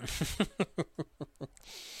house.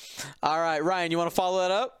 All right, Ryan, you want to follow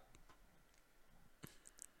that up?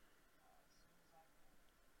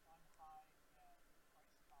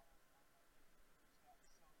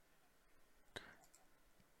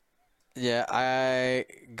 Yeah, I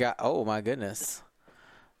got. Oh my goodness.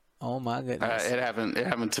 It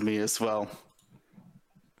happened to me as well.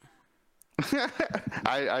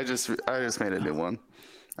 I just made a new one.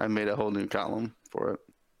 I made a whole new column for it.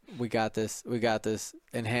 We got this.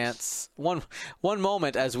 Enhance one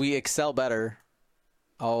moment as we excel better.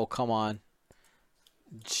 Oh, come on.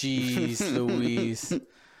 Jeez Louise.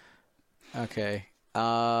 Okay.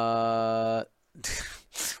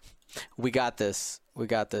 We got this.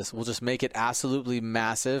 We'll just make it absolutely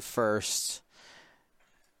massive first.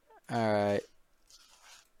 All right.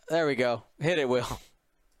 There we go. Hit it, Will.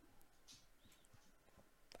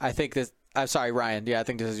 I think this... I'm sorry, Ryan. Yeah, I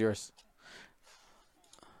think this is yours.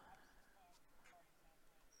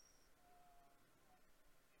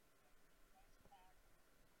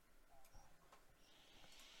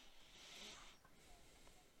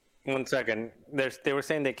 One second. They were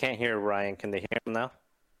saying they can't hear Ryan. Can they hear him now?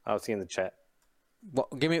 I'll see in the chat. Well,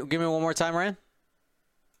 give me one more time, Ryan.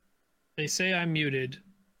 They say I'm muted.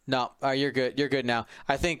 No, you're good. You're good now.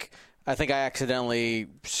 I think I accidentally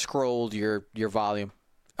scrolled your volume.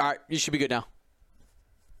 All right, you should be good now.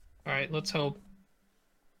 All right, let's hope.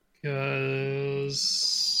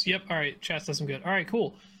 Yep. All right, chat says I'm good. All right,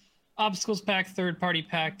 cool. Obstacles pack, third party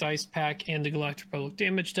pack, dice pack, and the Galactic Republic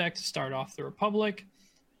damage deck to start off the Republic.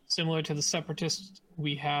 Similar to the Separatists,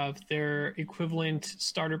 we have their equivalent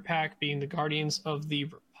starter pack being the Guardians of the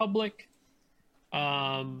Republic.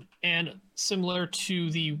 And similar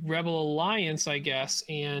to the Rebel Alliance, I guess,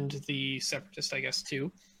 and the Separatist, I guess,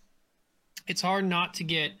 too. It's hard not to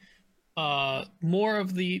get more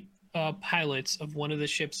of the pilots of one of the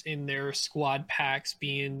ships in their squad packs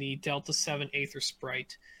being the Delta 7 Aether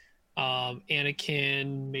Sprite.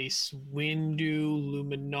 Anakin, Mace Windu,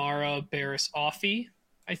 Luminara, Barriss Offee,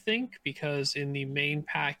 I think, because in the main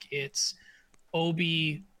pack it's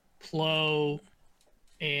Obi, Plo,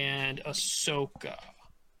 and Ahsoka.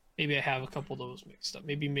 Maybe I have a couple of those mixed up.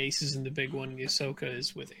 Maybe Mace is in the big one and the Ahsoka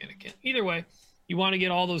is with Anakin. Either way, you want to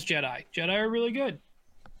get all those Jedi. Jedi are really good.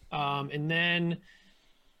 And then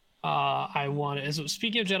I want to,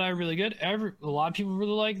 speaking of Jedi really good, a lot of people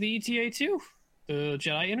really like the ETA too. The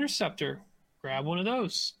Jedi Interceptor. Grab one of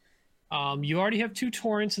those. You already have 2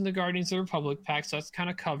 Torrents in the Guardians of the Republic pack, so that's kind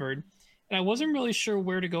of covered. And I wasn't really sure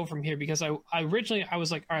where to go from here because I originally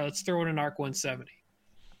was like, all right, let's throw in an ARC 170.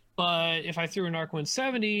 But if I threw an ARC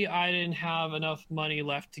 170, I didn't have enough money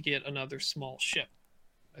left to get another small ship.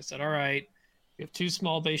 I said, all right, we have 2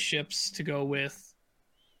 small base ships to go with.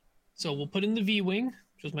 So we'll put in the V-Wing,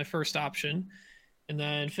 which was my first option. And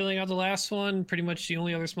then filling out the last one, pretty much the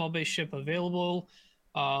only other small base ship available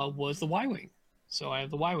was the Y-Wing. So I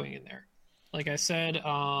have the Y-Wing in there. Like I said,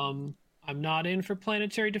 I'm not in for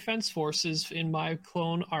planetary defense forces in my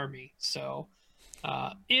clone army. So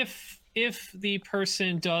if the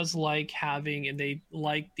person does like having, and they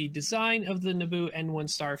like the design of the Naboo N1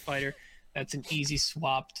 Starfighter, that's an easy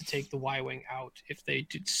swap to take the Y-Wing out if they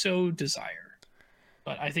did so desire.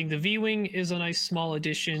 But I think the V-Wing is a nice small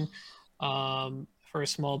addition for a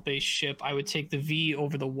small base ship. I would take the V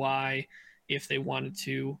over the Y if they wanted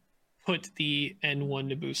to put the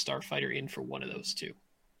N1 Naboo Starfighter in for one of those two.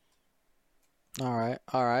 All right.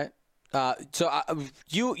 So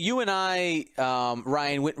you and I,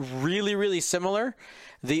 Ryan, went really, really similar.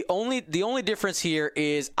 The only difference here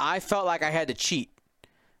is I felt like I had to cheat.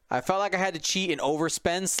 I felt like I had to cheat and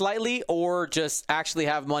overspend slightly, or just actually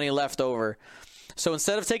have money left over. So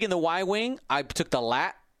instead of taking the Y-Wing, I took the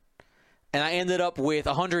LAT, and I ended up with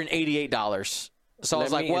 $188. So I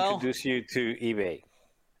was like, well, introduce you to eBay.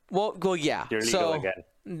 Well, yeah. You're legal again.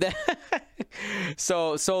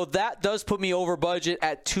 So that does put me over budget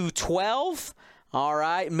at $212. All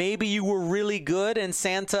right, maybe you were really good and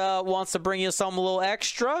Santa wants to bring you some little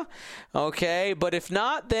extra. Okay, but if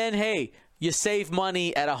not, then hey, you save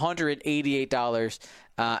money at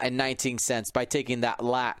 $188.19 by taking that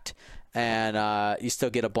LAT, and you still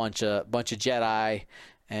get a bunch of Jedi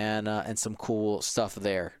and some cool stuff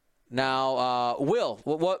there. Now, Will,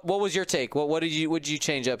 what was your take? What did you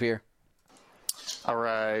change up here? All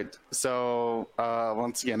right. So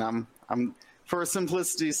once again, I'm for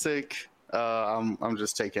simplicity's sake, I'm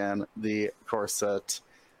just taking the core set.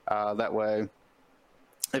 That way,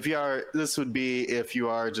 this would be if you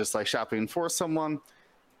are just like shopping for someone,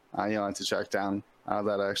 you don't have to track down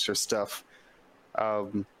that extra stuff.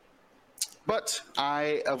 But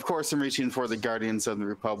I, of course, am reaching for the Guardians of the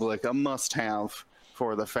Republic, a must-have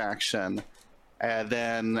for the faction. And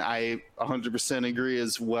then I 100% agree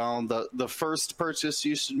as well. The first purchase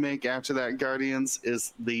you should make after that Guardians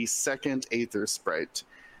is the second Aether Sprite.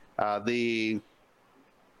 The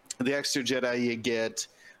extra Jedi you get,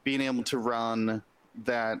 being able to run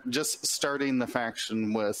that, just starting the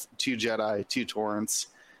faction with 2 Jedi, 2 Torrents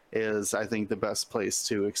is, I think, the best place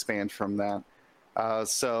to expand from that.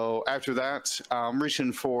 So after that, I'm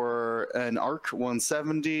reaching for an ARC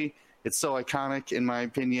 170. It's so iconic, in my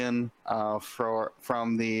opinion,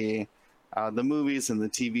 from the movies and the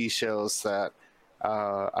TV shows that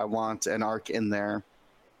I want an ARC in there.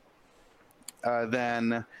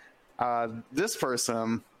 Then this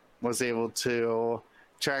person was able to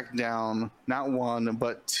track down not 1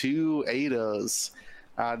 but 2 Adas.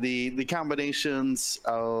 The combinations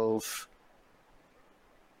of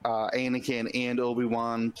Anakin and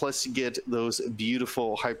Obi-Wan, plus you get those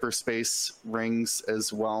beautiful hyperspace rings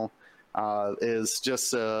as well. Is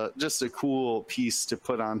just a cool piece to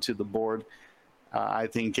put onto the board. I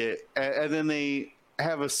think it, and then they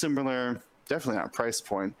have a similar, definitely not price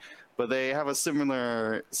point, but they have a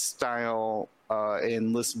similar style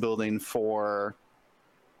in list building for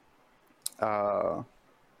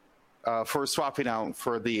swapping out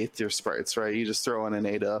for the Aether Sprites, right? You just throw in an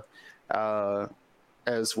Ada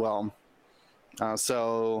as well.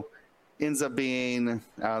 So ends up being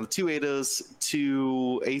 2 Adas,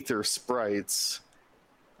 2 Aether Sprites,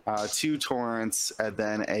 2 Torrents, and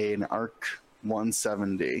then an ARC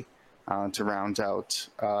 170 to round out.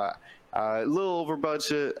 A little over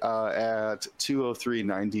budget at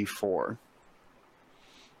 $203.94.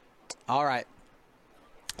 All right.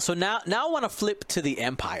 So now I want to flip to the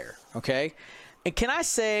Empire, okay? And can I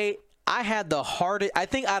say I had the hardest, I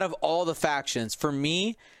think out of all the factions, for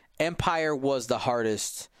me, Empire was the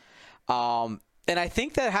hardest. And I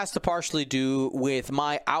think that has to partially do with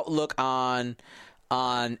my outlook on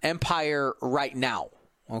Empire right now.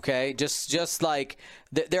 Okay, just like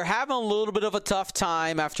they're having a little bit of a tough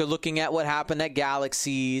time after looking at what happened at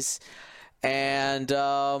Galaxies, and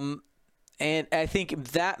I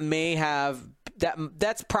think that may have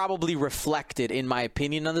that's probably reflected in my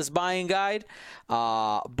opinion on this buying guide,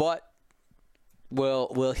 but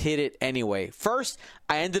we'll hit it anyway. First,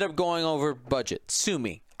 I ended up going over budget. Sue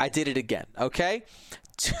me. I did it again, okay?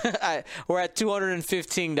 We're at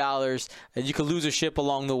 $215, and you can lose a ship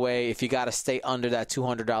along the way if you got to stay under that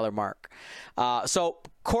 $200 mark. So,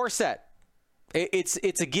 core set.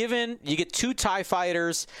 It's a given. You get 2 TIE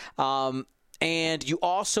fighters, and you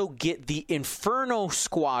also get the Inferno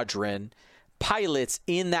Squadron pilots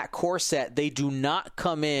in that core set. They do not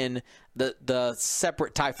come in the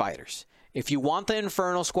separate TIE fighters. If you want the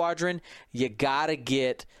Inferno Squadron, you got to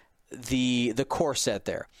get the core set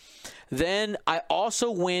there. Then I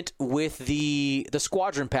also went with the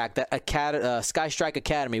Squadron Pack, that Sky Strike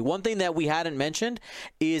Academy. One thing that we hadn't mentioned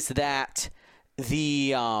is that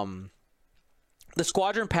the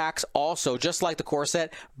Squadron Packs also, just like the core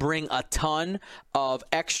set, bring a ton of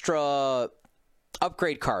extra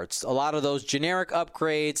upgrade cards. A lot of those generic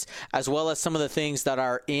upgrades, as well as some of the things that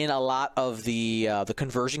are in a lot of the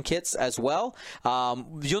conversion kits as well.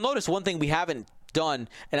 You'll notice one thing we haven't done,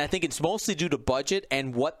 and I think it's mostly due to budget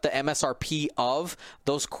and what the MSRP of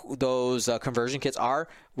those conversion kits are.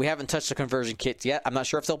 We haven't touched the conversion kits yet. I'm not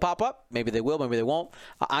sure if they'll pop up. Maybe they will, maybe they won't.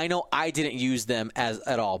 I know I didn't use them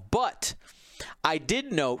at all. But I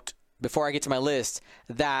did note, before I get to my list,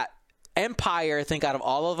 that Empire, I think out of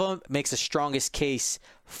all of them, makes the strongest case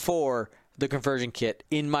for the conversion kit,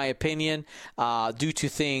 in my opinion, due to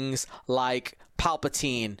things like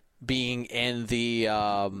Palpatine being in the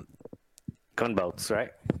gunboats,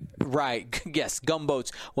 right? Right. Yes,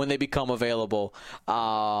 gunboats when they become available.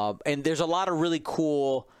 And there's a lot of really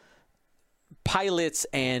cool pilots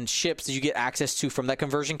and ships that you get access to from that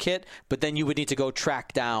conversion kit, but then you would need to go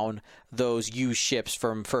track down those used ships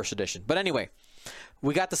from first edition. But anyway,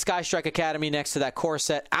 we got the Sky Strike Academy next to that core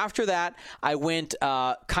set. After that, I went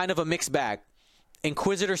kind of a mixed bag.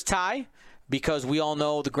 Inquisitor's tie, because we all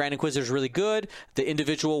know the Grand Inquisitor is really good. The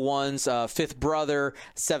individual ones, Fifth Brother,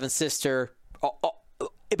 Seventh Sister,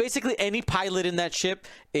 basically any pilot in that ship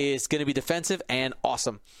is going to be defensive and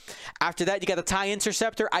awesome. After that, you got the TIE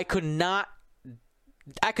Interceptor. I could not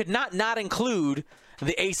include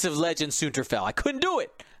the Ace of Legends Sunterfell. I couldn't do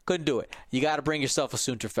it. You got to bring yourself a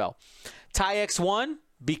Sunterfell. TIE X1,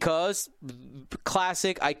 because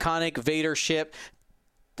classic, iconic Vader ship,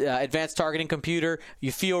 advanced targeting computer.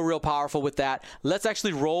 You feel real powerful with that. Let's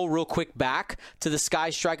actually roll real quick back to the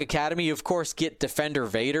Sky Strike Academy. You, of course, get Defender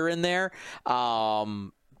Vader in there.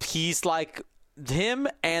 He's like, him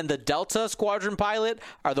and the Delta Squadron pilot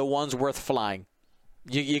are the ones worth flying.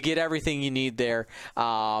 You get everything you need there.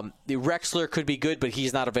 The Rexler could be good, but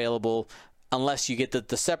he's not available unless you get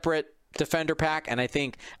the separate Defender pack, and I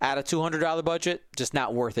think at a $200 budget, just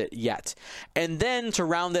not worth it yet. And then to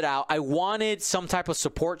round it out, I wanted some type of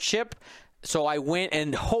support ship, so I went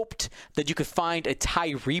and hoped that you could find a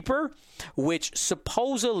TIE Reaper, which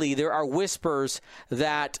supposedly there are whispers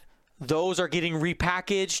that those are getting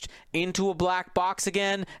repackaged into a black box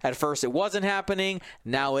again. At first it wasn't happening,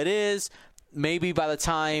 now it is. Maybe by the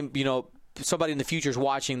time, somebody in the future is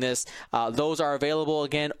watching this, those are available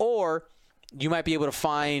again, or you might be able to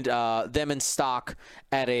find them in stock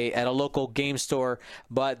at a local game store,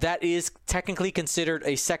 but that is technically considered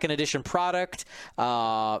a second edition product,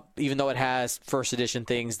 even though it has first edition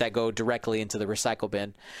things that go directly into the recycle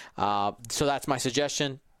bin. So that's my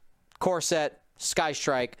suggestion. Core set, Sky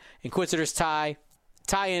Strike, Inquisitor's TIE,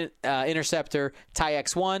 TIE Interceptor, TIE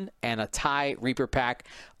X1, and a TIE Reaper pack.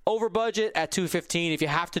 Over budget at $215. If you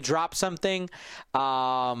have to drop something,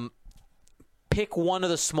 pick one of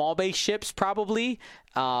the small base ships probably,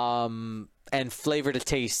 and flavor the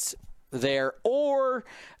taste there. Or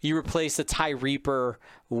you replace the TIE Reaper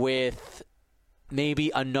with maybe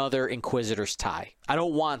another Inquisitor's TIE. I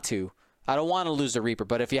don't want to lose the Reaper,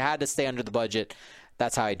 but if you had to stay under the budget,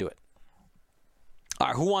 that's how I do it. All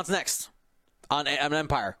right, who wants next on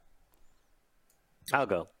Empire? I'll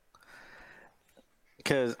go.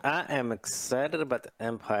 Because I am excited about the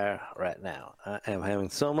Empire right now. I am having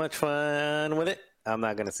so much fun with it. I'm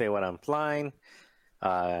not going to say what I'm flying.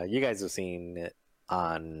 You guys have seen it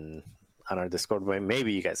on our Discord.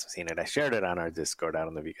 Maybe you guys have seen it. I shared it on our Discord. I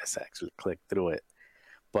don't know if you guys actually clicked through it.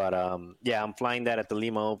 But, yeah, I'm flying that at the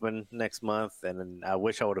Lima Open next month. And I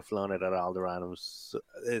wish I would have flown it at Alderaan.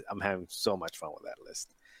 I'm having so much fun with that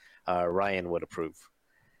list. Ryan would approve.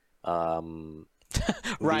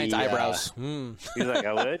 Ryan's eyebrows. He's like,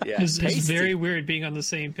 I would? Yeah. It's very weird being on the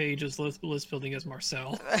same page as list building as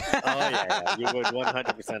Marcel. Yeah. You would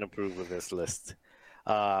 100% approve of this list.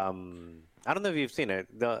 I don't know if you've seen it,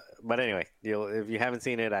 but anyway, if you haven't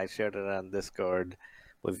seen it, I shared it on Discord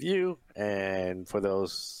with you. And for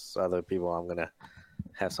those other people, I'm going to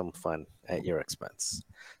have some fun at your expense.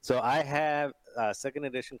 So I have a second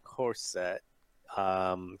edition core set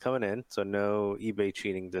coming in, so no eBay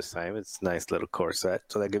cheating this time. It's a nice little core set.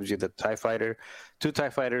 So that gives you the TIE Fighter, 2 TIE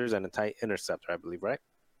Fighters, and a TIE Interceptor, I believe, right?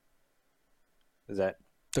 Is that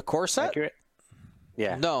the core set? Accurate?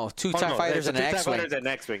 Yeah. No, 2 TIE Fighters and an X-Wing. 2 TIE Fighters and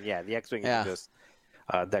an X-Wing, yeah. The X-Wing is just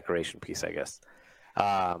a decoration piece, I guess.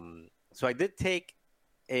 So I did take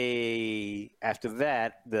after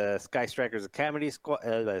that, the Sky Strikers Academy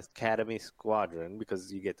Squadron,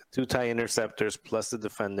 because you get the 2 TIE Interceptors plus the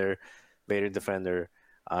Defender, Vader Defender,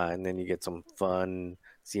 and then you get some fun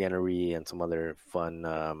Sienna Ree, and some other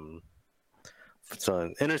fun.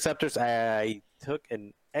 So interceptors, I took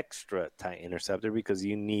an extra TIE interceptor because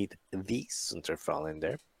you need the Sunterfell in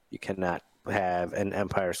there. You cannot have an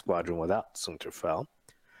Empire squadron without Sunterfell.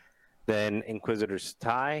 Then Inquisitor's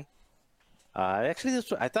TIE. Actually,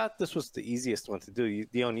 I thought this was the easiest one to do.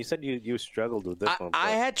 Dion, you said you struggled with this one.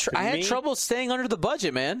 I had trouble staying under the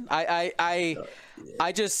budget, man.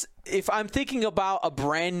 I just, if I'm thinking about a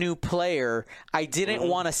brand new player, I didn't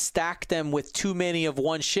want to stack them with too many of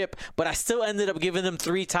one ship, but I still ended up giving them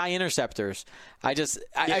 3 TIE interceptors. I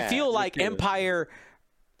feel like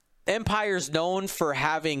Empire's known for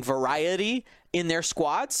having variety in their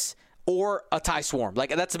squads or a TIE swarm.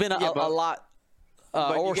 Like that's been a lot.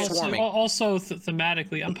 Or swarming. Also,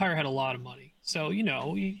 thematically, Empire had a lot of money, so you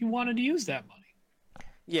wanted to use that money.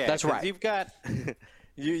 Yeah, that's right. You've got,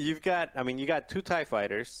 you've got. I mean, you got 2 TIE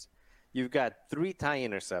fighters, you've got 3 TIE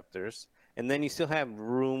interceptors, and then you still have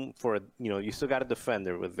room for you still got a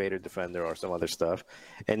defender with Vader Defender or some other stuff,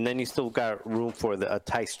 and then you still got room for a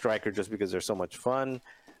TIE Striker just because they're so much fun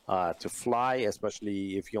to fly,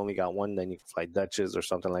 especially if you only got one. Then you can fly Duchess or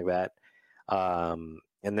something like that.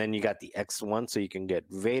 And then you got the X1, so you can get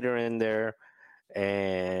Vader in there.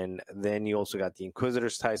 And then you also got the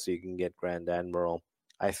Inquisitor's TIE, so you can get Grand Admiral.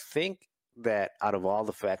 I think that out of all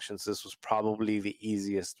the factions, this was probably the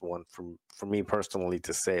easiest one for me personally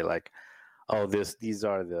to say, like, oh, these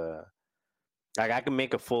are the... Like, I can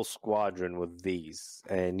make a full squadron with these,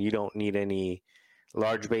 and you don't need any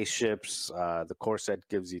large base ships. The core set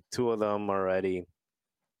gives you 2 of them already.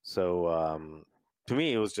 So, to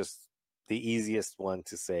me, it was just the easiest one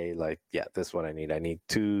to say, like, yeah, this is what I need. I need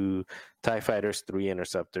 2 TIE fighters, 3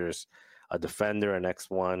 interceptors, a defender, an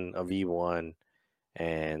X1, a V1,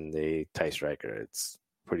 and a TIE Striker. It's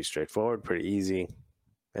pretty straightforward, pretty easy,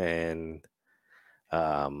 and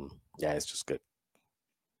it's just good.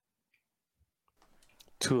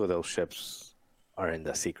 2 of those ships are in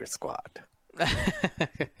the secret squad.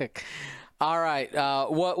 All right.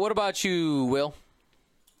 What about you, Will?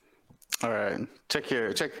 All right, check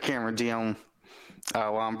your camera, Dion.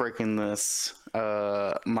 While I'm breaking this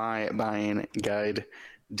my buying guide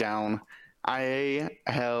down, I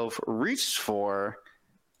have reached for.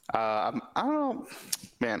 I don't know,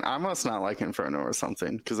 man. I must not like Inferno or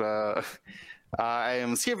something because I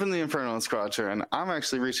am skipping the Inferno Squadron. I'm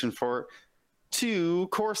actually reaching for 2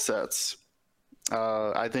 core sets.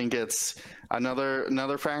 I think it's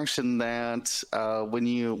another faction that when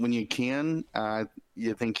you can,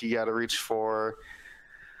 you think you got to reach for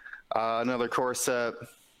another core set,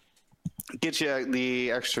 get you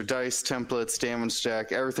the extra dice, templates, damage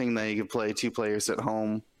deck, everything that you can play 2 players at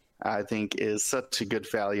home. I think is such a good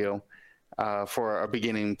value for a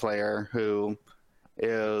beginning player who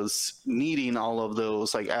is needing all of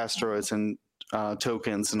those like asteroids and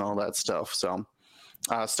tokens and all that stuff. So.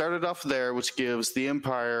 Started off there, which gives the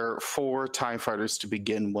Empire 4 TIE fighters to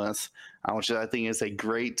begin with, which I think is a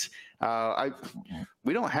great.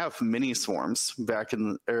 We don't have mini swarms back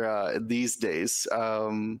in these days.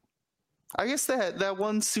 I guess that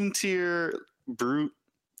one Soontir Brute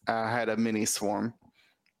had a mini swarm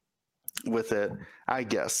with it, I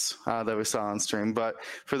guess, that we saw on stream. But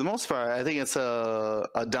for the most part, I think it's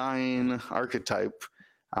a dying archetype.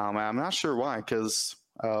 I'm not sure why, because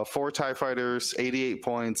 4 TIE fighters, 88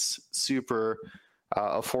 points, super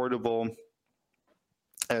affordable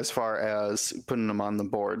as far as putting them on the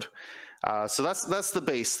board. So that's the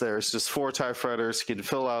base there. It's just 4 TIE fighters. You can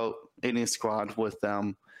fill out any squad with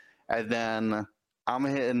them. And then I'm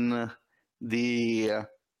hitting the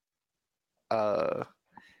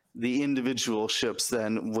individual ships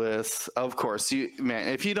then with, of course,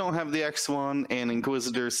 if you don't have the X1 and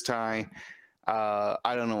Inquisitor's TIE, I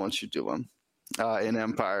don't know what you're doing. In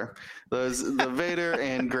Empire, the Vader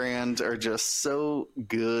and Grand are just so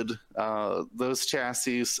good. Those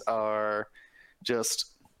chassis are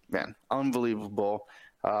just unbelievable.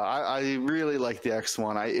 I really like the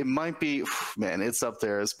X1. It might be it's up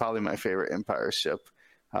there as probably my favorite Empire ship,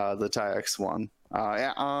 the TIE X1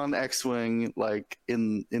 on X-wing, like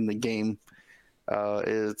in the game.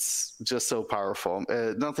 It's just so powerful.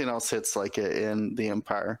 Nothing else hits like it in the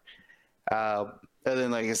Empire. And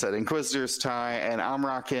then, like I said, Inquisitor's TIE, and I'm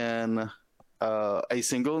rocking a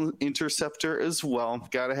single interceptor as well.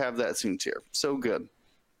 Got to have that Soontir. So good.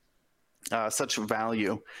 Such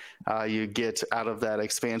value you get out of that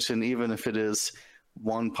expansion, even if it is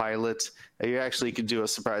 1 pilot. You actually could do a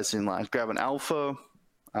surprising lot. Grab an Alpha,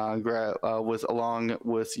 along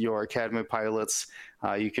with your Academy pilots.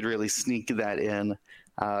 You could really sneak that in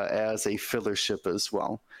as a filler ship as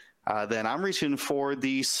well. Then I'm reaching for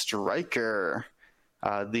the Striker.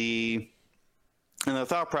 The And the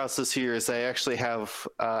thought process here is they actually have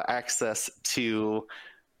access to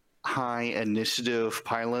high initiative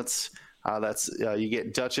pilots. You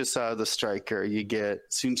get Duchess out of the Striker, you get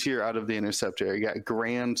Soontir out of the Interceptor, you got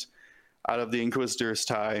Grand out of the Inquisitor's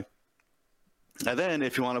tie. And then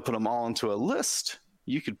if you want to put them all into a list,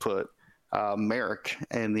 you could put Merrick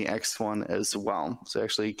in the X1 as well. So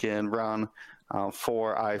actually you can run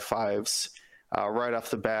 4 I5s right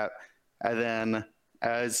off the bat. And then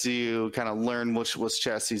as you kind of learn which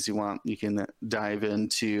chassis you want, you can dive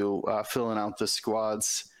into filling out the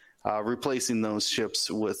squads, replacing those ships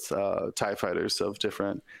with TIE fighters of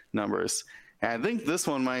different numbers. And I think this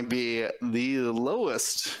one might be the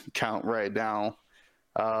lowest count right now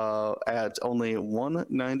at only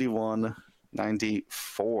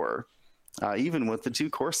 191.94, even with the 2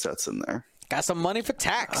 core sets in there. Got some money for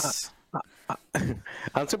tax.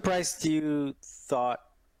 I'm surprised you thought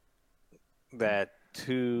that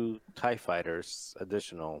 2 TIE fighters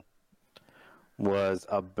additional was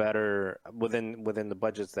a better, within the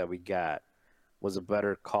budgets that we got, was a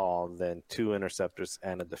better call than 2 interceptors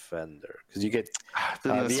and a defender, because you get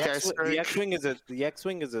the X-wing is a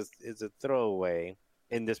throwaway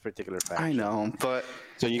in this particular faction. I know, but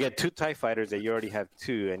so you get 2 TIE fighters that you already have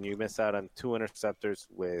 2, and you miss out on 2 interceptors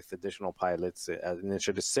with additional pilots,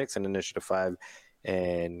 Initiative 6 and Initiative 5,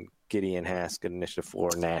 and Gideon Haskell, Initiative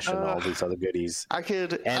 4, Nash, and all these other goodies. I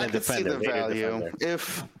could see the value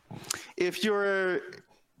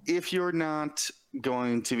if you're not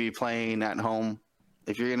going to be playing at home,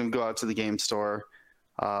 if you're going to go out to the game store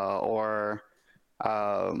or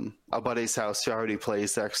a buddy's house who already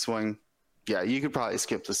plays X-Wing, yeah, you could probably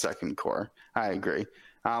skip the second core. I agree.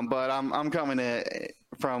 But I'm coming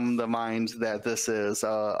from the mind that this is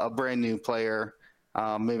a brand new player.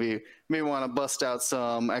 Maybe want to bust out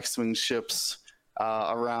some X-Wing ships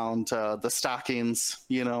around the stockings,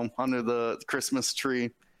 under the Christmas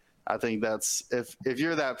tree. I think that's if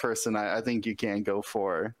you're that person, I think you can go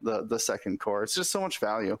for the second core. It's just so much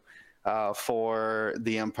value for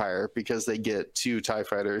the Empire because they get 2 TIE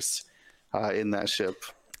fighters in that ship.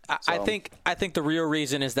 I think the real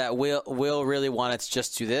reason is that Will really wanted to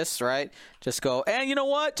just do this, right? Just go, and you know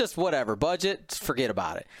what? Just whatever. Budget, forget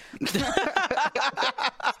about it.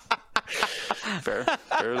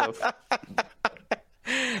 Fair enough.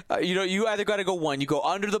 You either got to go one. You go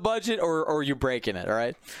under the budget or you're breaking it, all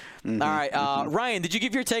right? Mm-hmm, all right. Ryan, did you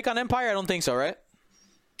give your take on Empire? I don't think so, right?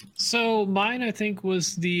 So mine, I think,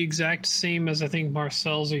 was the exact same as I think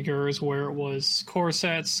Marcel's or yours, where it was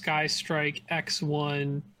Corset, Sky Strike,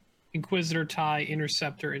 X1, Inquisitor TIE,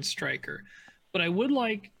 Interceptor, and Striker. But I would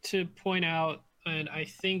like to point out, and I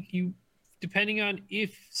think depending on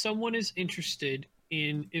if someone is interested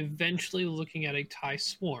in eventually looking at a TIE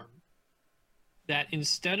Swarm, that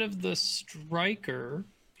instead of the Striker,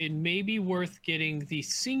 it may be worth getting the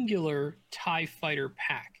singular TIE Fighter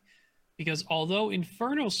pack. Because although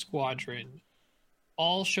Inferno Squadron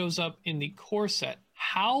all shows up in the core set,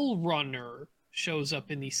 Howl Runner shows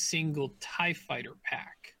up in the single TIE Fighter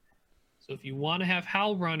pack. So if you want to have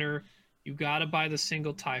Howl Runner, you got to buy the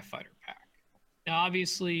single TIE Fighter pack. Now,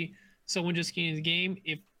 obviously, someone just getting the game,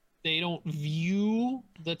 if they don't view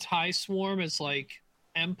the TIE Swarm as like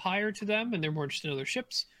Empire to them and they're more interested in other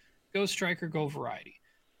ships, go Striker, go Variety.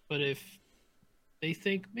 But if they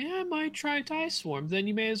think, man, I might try TIE Swarm, then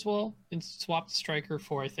you may as well swap the Striker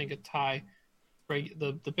for, I think, a TIE,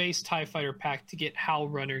 the base TIE Fighter pack to get Howl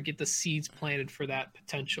Runner, get the seeds planted for that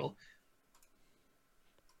potential.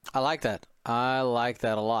 I like that. I like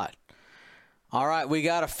that a lot. All right, we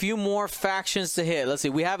got a few more factions to hit. Let's see.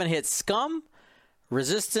 We haven't hit Scum,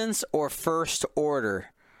 Resistance, or First Order.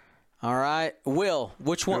 All right, Will,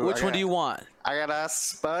 which one do you want? I got a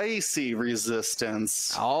spicy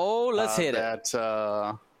Resistance. Oh, let's hit it.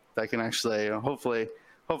 That can actually hopefully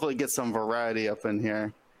get some variety up in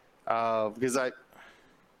here. Because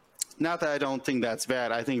not that I don't think that's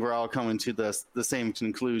bad. I think we're all coming to the same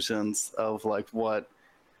conclusions of like what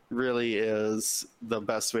really is the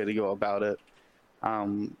best way to go about it.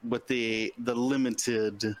 With the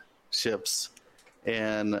limited ships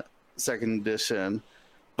in second edition.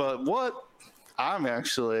 But what I'm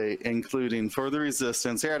actually including for the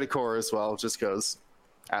Resistance, I had a core as well, just because,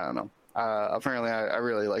 I don't know. Apparently, I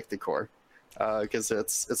really like the core because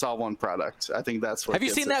it's all one product. I think that's what. Have you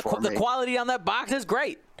seen that? The quality on that box is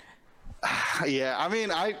great. Yeah, I mean,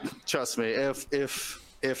 trust me.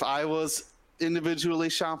 If I was individually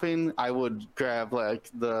shopping, I would grab like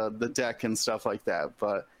the deck and stuff like that.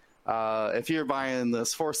 But if you're buying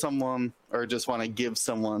this for someone or just want to give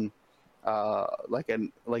someone like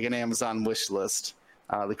an Amazon wish list,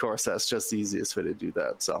 the core set's just the easiest way to do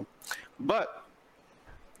that. So, but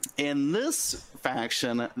In this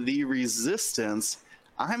faction, the Resistance,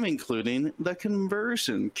 I'm including the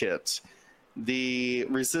conversion kit. The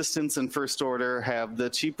Resistance and First Order have the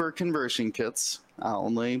cheaper conversion kits,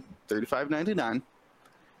 only $35.99.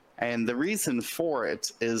 And the reason for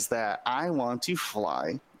it is that I want to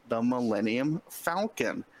fly the Millennium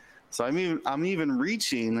Falcon. So I'm even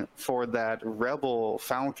reaching for that Rebel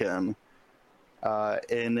Falcon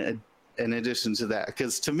in addition to that.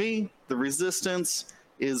 Because to me, the Resistance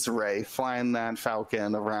is Rey flying that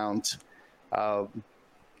Falcon around.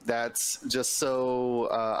 That's just so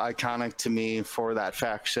iconic to me for that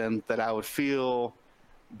faction that I would feel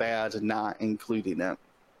bad not including it.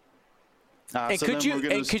 And so could then you we're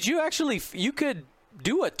gonna- could you actually you could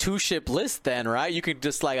do a 2-ship list then, right? You could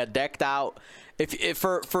just like a decked out if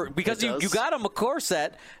for because you got them a core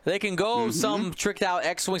set, they can go some tricked out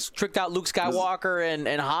X-wings, tricked out Luke Skywalker and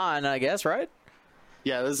Han, I guess, right?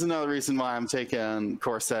 Yeah, this is another reason why I'm taking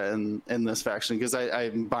Corset in this faction, because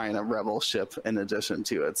I'm buying a Rebel ship in addition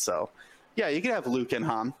to it. So, yeah, you can have Luke and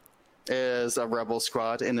Han as a Rebel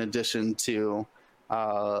squad in addition to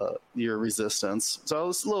your Resistance. So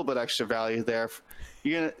it's a little bit extra value there.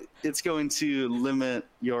 It's going to limit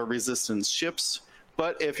your Resistance ships.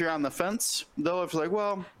 But if you're on the fence, though, if you're like,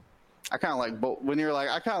 well, I kind of like both. When you're like,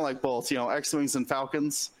 I kind of like both, X-wings and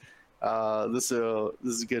Falcons. This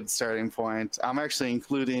is a good starting point. I'm actually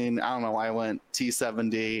including, I don't know why I went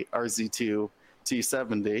T70, RZ2,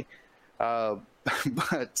 T70.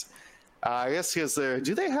 But I guess because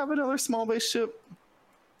do they have another small base ship?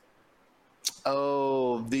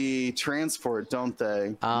 Oh, the transport, don't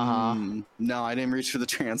they? No, I didn't reach for the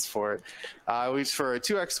transport. I reached for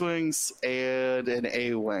 2 X-wings and an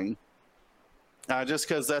A-wing. Just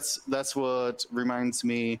because that's what reminds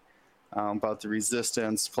me about the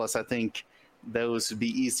Resistance. Plus, I think those would be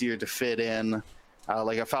easier to fit in,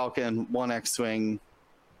 like a Falcon, 1 X-wing,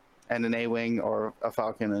 and an A-wing, or a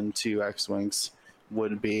Falcon and 2 X-wings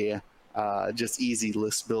would be just easy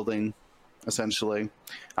list building, essentially.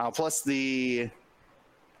 Plus, the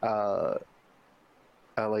like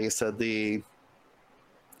I said, the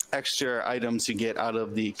extra items you get out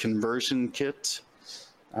of the conversion kit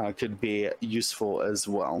could be useful as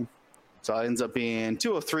well. So it ends up being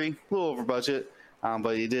 203, a little over budget,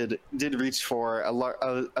 but you did reach for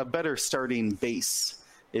a better starting base,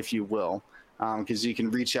 if you will, because you can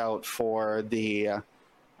reach out for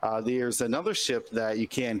there's another ship that you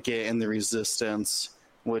can't get in the Resistance,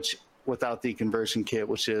 which without the conversion kit,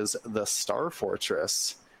 which is the Star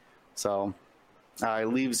Fortress. So it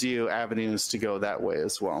leaves you avenues to go that way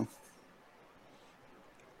as well.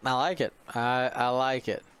 I like it. I like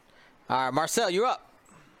it. All right, Marcel, you're up.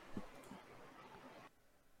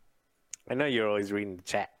 I know you're always reading the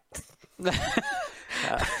chat.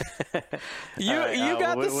 You right,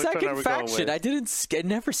 got the which one are second we going faction. with? I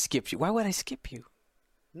never skipped you. Why would I skip you?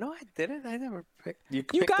 No, I didn't. I never picked. You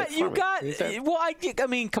picked got. it for You me. got. You said- Well, I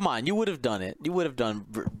mean, come on. You would have done it. You would have done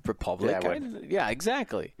Republic. Yeah, I would. Yeah,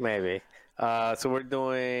 exactly. Maybe. So we're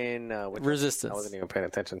doing which one? Resistance. I wasn't even paying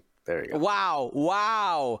attention. There you go.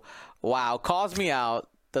 Wow. Calls me out.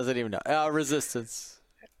 Doesn't even know. Resistance.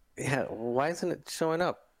 Yeah. Why isn't it showing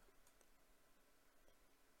up?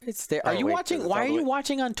 It's there. Are Oh, you wait, watching? it's Why all are the you way-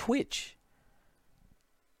 watching on Twitch?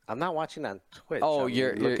 I'm not watching on Twitch. Oh, I'm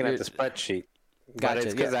you're looking you're- at the spreadsheet. Gotcha, But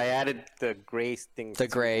it's because yeah. I added the gray thing. The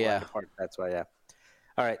gray, yeah. That's why, yeah.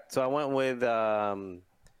 All right, so I went with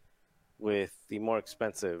the more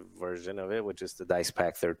expensive version of it, which is the dice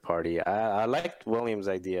pack third party. I liked William's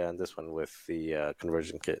idea on this one with the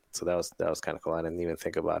conversion kit, so that was kind of cool. I didn't even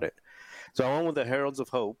think about it. So I went with the Heralds of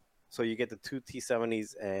Hope. So you get the 2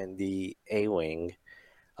 T70s and the A-wing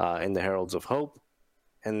in the Heralds of Hope,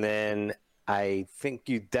 and then I think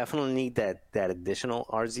you definitely need that additional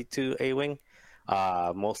RZ2 A-wing,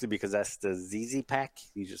 mostly because that's the ZZ pack.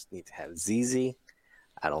 You just need to have ZZ.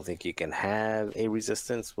 I don't think you can have a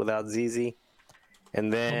Resistance without ZZ.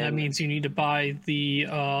 And then Well, that means you need to buy the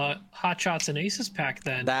Hot Shots and Aces pack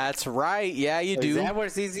then. That's right. Yeah, you is do. that where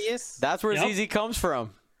ZZ is? That's where Yep. ZZ comes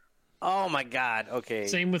from. Oh my God! Okay,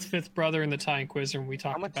 Same with Fifth Brother and the TIE Inquisitor. When we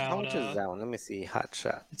talked how about much is that one? Let me see. Hot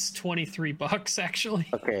Shot. it's $23 actually.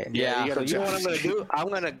 Okay. Yeah. you So gotta you know what check. I'm gonna do? I'm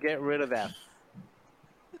gonna get rid of that.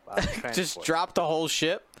 Just transport. drop the whole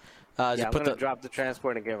ship. Yeah, Just I'm put gonna the. drop the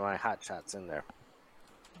transport and get my Hot Shots in there.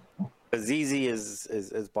 The ZZ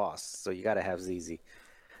is boss, so you gotta have ZZ.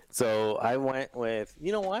 So I went with,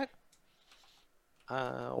 you know what?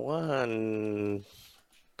 1,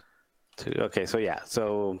 2. Okay, so yeah.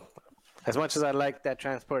 So as much as I like that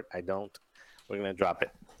transport, I don't. We're gonna drop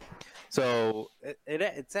it. So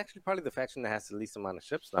it's actually probably the faction that has the least amount of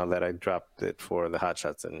ships now that I dropped it for the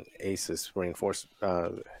Hotshots and Aces reinforced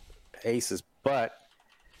Aces, but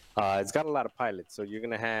it's got a lot of pilots. So you're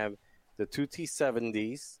gonna have the 2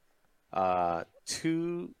 T-70s,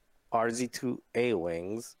 2 RZ-2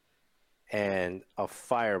 A-wings, and a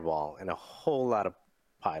Fireball, and a whole lot of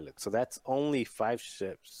pilots. So that's only 5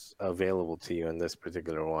 ships available to you in this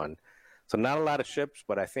particular one. So not a lot of ships,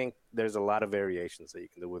 but I think there's a lot of variations that you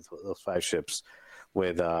can do with those 5 ships.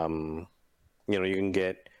 With you can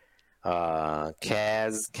get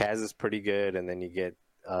Kaz. Kaz is pretty good, and then you get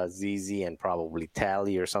ZZ and probably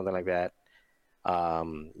Tally or something like that.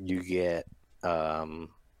 You get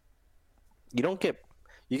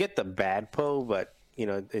you get the bad Poe, but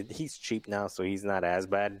he's cheap now, so he's not as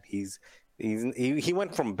bad. He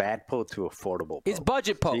went from bad Poe to affordable Poe. He's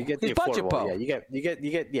budget Poe. So he's budget Poe. Yeah, you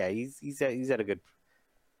get. Yeah, he's at a good.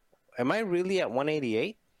 Am I really at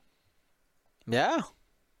 188? Yeah.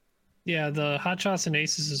 Yeah, the Hotshots and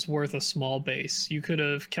Aces is worth a small base. You could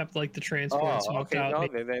have kept like the transport and smoked out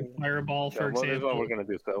Fireball, for example. That's what we're gonna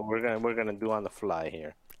do. So we're gonna do on the fly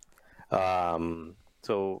here.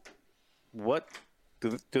 So what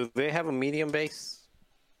do they have a medium base?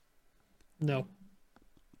 No.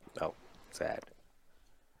 Oh, sad.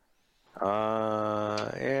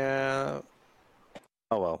 Yeah.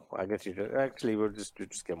 Oh well, I guess we'll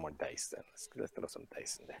just get more dice then. Let's throw some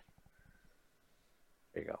dice in there.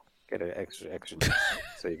 There you go. Get an extra dice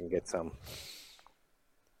so you can get some.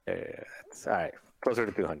 All right, closer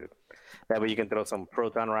to 200. That way you can throw some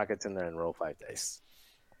proton rockets in there and roll 5 dice.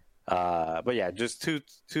 But yeah, just two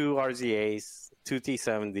RZAs, 2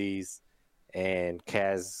 T-70s, and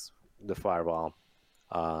Kaz the Fireball.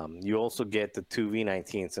 You also get the 2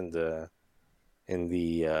 V-19s in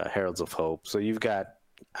the Heralds of Hope. So you've got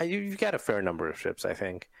a fair number of ships, I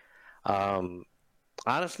think.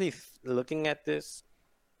 Honestly, looking at this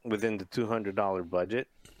within the $200 budget,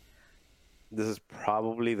 this is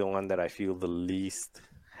probably the one that I feel the least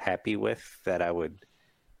happy with. That I would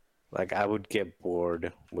get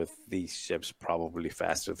bored with these ships probably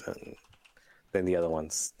faster than the other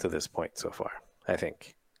ones to this point so far, I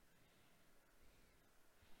think.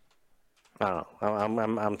 I don't know.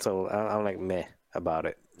 I'm like meh about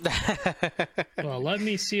it. Well, let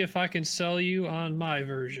me see if I can sell you on my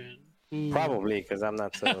version. Ooh. Probably, because I'm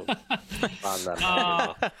not so on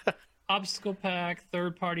that. Obstacle pack,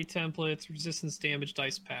 third-party templates, resistance damage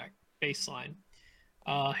dice pack, baseline.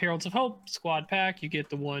 Heralds of Hope, squad pack. You get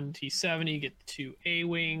the 1 T-70, you get the 2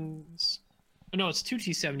 A-wings. Oh, no, it's 2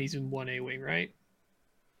 T-70s and 1 A-wing, right?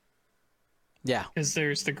 Yeah. Because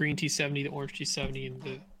there's the green T-70, the orange T-70, and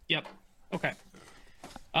the... Yep. Okay.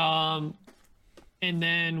 And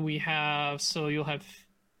then we have... So you'll have 2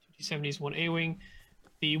 T-70s, 1 A-wing.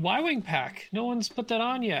 The Y-wing pack. No one's put that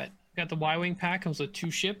on yet. Got the Y-wing pack. Comes with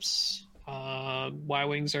 2 ships.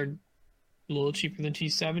 Y-wings are a little cheaper than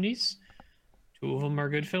T-70s. 2 of them are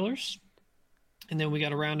good fillers. And then we got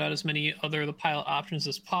to round out as many other the pilot options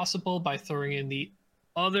as possible by throwing in the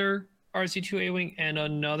other RZ-2 A-wing and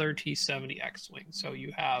another T-70 X-wing. So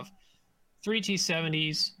you have 3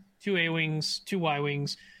 T-70s, 2 A-wings, 2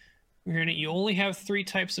 Y-wings. You only have 3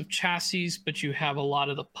 types of chassis, but you have a lot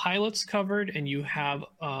of the pilots covered, and you have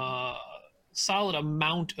a solid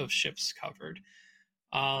amount of ships covered.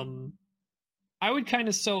 I would kind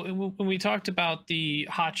of when we talked about the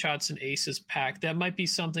Hotshots and Aces pack, that might be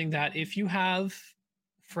something that if you have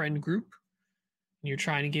a friend group and you're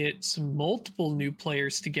trying to get some multiple new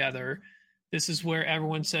players together, this is where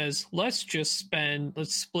everyone says, let's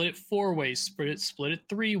split it 4 ways, split it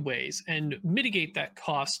 3 ways, and mitigate that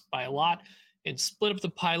cost by a lot, and split up the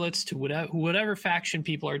pilots to whatever faction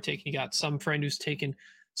people are taking. You got some friend who's taken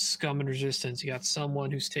Scum and Resistance. You got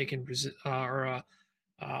someone who's taken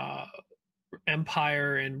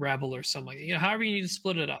Empire and Rebel or something like that. However you need to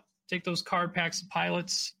split it up. Take those card packs of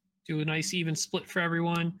pilots, do a nice even split for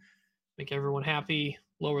everyone, make everyone happy.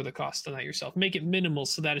 Lower the cost on that yourself. Make it minimal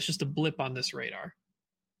so that it's just a blip on this radar.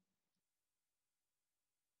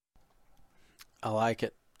 I like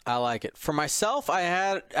it. For myself, I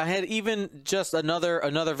had even just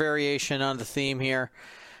another variation on the theme here.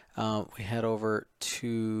 We head over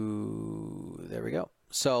to there we go.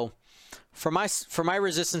 So for my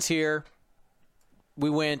resistance here,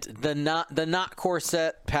 we went the not core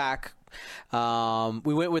set pack.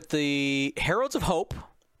 We went with the Heralds of Hope.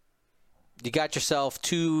 You got yourself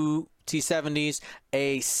 2 T-70s,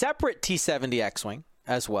 a separate T-70 X-wing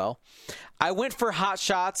as well. I went for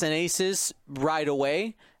Hotshots and Aces right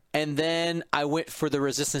away, and then I went for the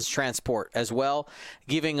Resistance Transport as well,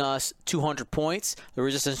 giving us 200 points. The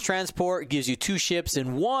Resistance Transport gives you 2 ships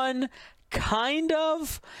in 1, kind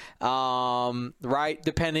of, right?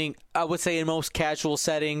 Depending, I would say in most casual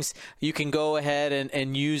settings, you can go ahead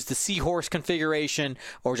and use the Seahorse configuration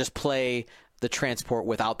or just play the transport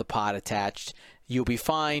without the pod attached. You'll be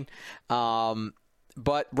fine.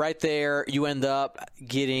 But right there, you end up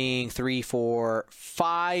getting 3, 4,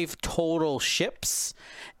 5 total ships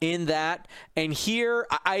in that. And here,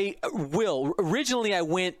 originally I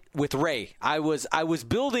went with Ray. I was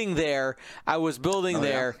building there.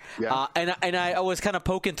 Yeah. And I was kind of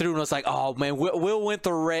poking through and I was like, oh man, Will went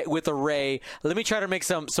with the Ray. Let me try to make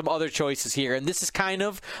some other choices here. And this is kind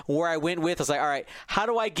of where I went with. I was like, all right, how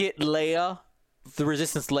do I get Leia, the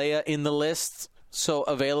Resistance Leia, in the list? So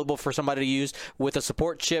available for somebody to use with a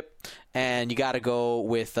support chip, and you got to go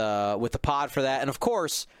with the pod for that. And of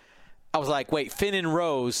course, I was like, wait, Finn and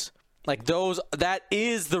Rose, like that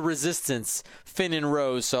is the Resistance, Finn and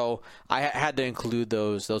Rose. So I had to include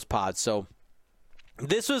those pods. So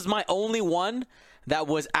this was my only one that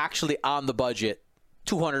was actually on the budget,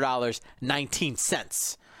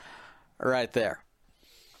 $200.19, right there.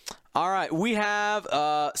 All right, we have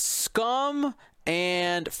Scum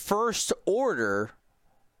and First Order.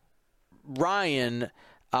 Ryan,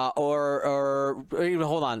 or even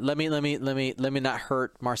hold on. Let me not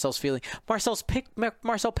hurt Marcel's feeling. Marcel, pick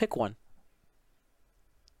one.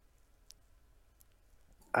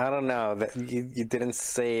 I don't know. That you didn't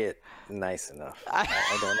say it nice enough. I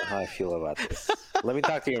don't know how I feel about this. Let me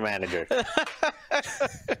talk to your manager.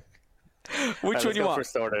 Which one you want?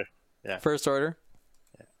 First Order. Yeah. First Order.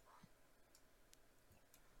 Yeah.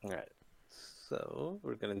 All right. So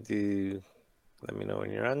we're gonna do. Let me know when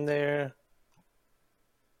you're on there.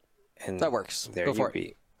 And that works. There Go for you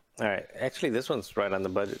be. All right. Actually, this one's right on the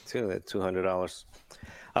budget too. At $200.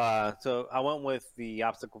 So I went with the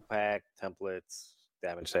obstacle pack, templates,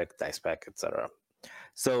 damage deck, dice pack, etc.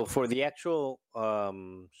 So for the actual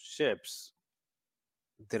ships,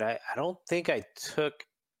 I don't think I took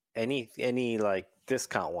any like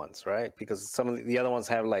discount ones, right? Because some of the other ones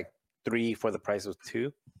have like 3 for the price of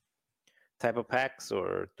 2 type of packs,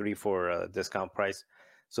 or 3 for a discount price.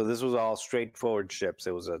 So this was all straightforward ships.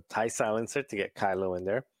 It was a TIE Silencer to get Kylo in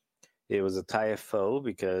there. It was a TIE FO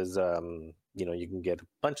because you can get a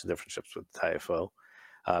bunch of different ships with TIE FO,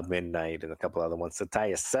 Midnight, and a couple other ones. The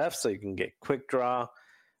TIE SF, so you can get quick draw.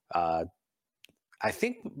 I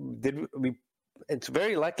think it's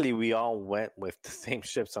very likely we all went with the same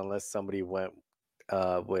ships, unless somebody went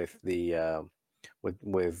with the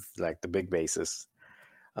with like the big bases.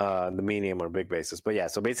 The medium or big bases. But yeah,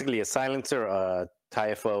 so basically a Silencer,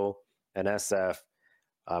 TIE FO, an SF,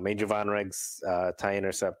 Major Von Regs, TIE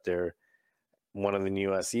Interceptor, one of the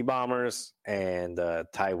new SE bombers, and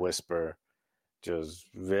TIE Whisper. Just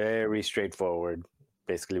very straightforward.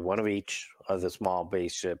 Basically one of each of the small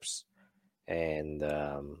base ships, and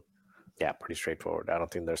pretty straightforward. I don't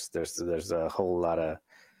think there's a whole lot of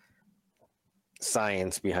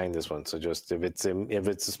science behind this one. So just if it's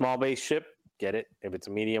a small base ship, get it. If it's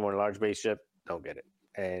a medium or large base ship, don't get it.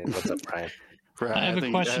 And what's up, Brian? Right, I have a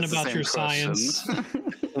think question that's the about same your question. science.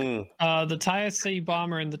 The TIE SE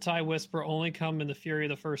Bomber and the TIE Whisper only come in the Fury of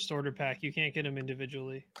the First Order pack. You can't get them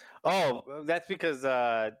individually. Oh, that's because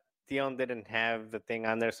Dion didn't have the thing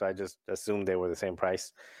on there, so I just assumed they were the same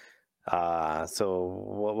price. So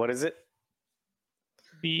what is it?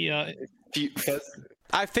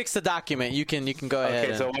 I fixed the document. You can go ahead.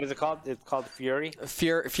 Okay, so what is it called? It's called Fury.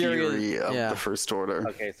 Fury of the First Order.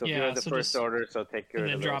 Okay, so Fury of the First Order. So take care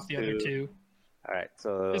and of then drop the other 2. All right,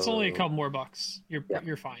 so it's only a couple more bucks. You're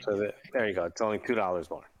fine. So there you go. It's only $2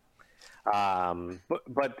 more.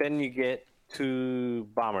 But then you get 2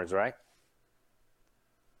 bombers, right?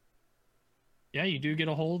 Yeah, you do get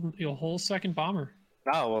a whole second bomber.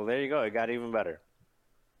 Oh well, there you go. It got even better.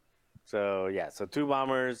 So yeah, so 2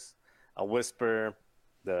 bombers, a Whisper,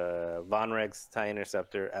 the Von Regs TIE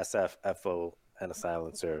Interceptor, SF, FO, and a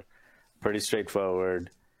Silencer. Pretty straightforward.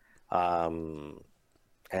 And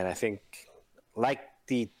I think like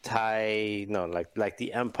the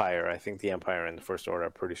Empire, I think the Empire and the First Order are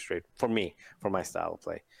pretty straight for me, for my style of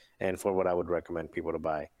play, and for what I would recommend people to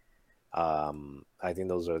buy. I think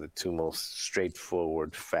those are the 2 most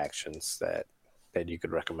straightforward factions that you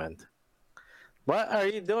could recommend. What are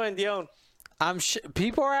you doing, Dion?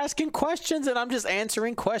 People are asking questions, and I'm just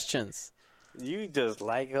answering questions. You just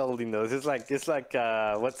like holding those. It's like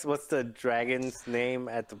what's the dragon's name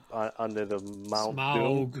at the under the Mount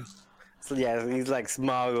Doom? So yeah, he's like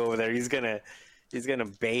Smaug over there. He's gonna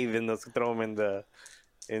bathe in those, throw him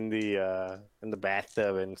in the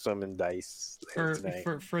bathtub and swim in dice.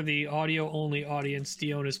 For the audio only audience,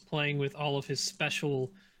 Dion is playing with all of his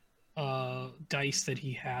special dice that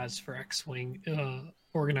he has for X-Wing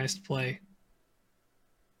organized play.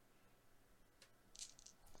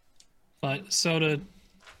 But so to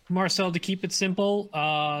Marcel, to keep it simple,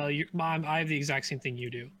 I have the exact same thing you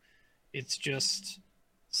do. It's just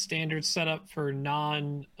standard setup for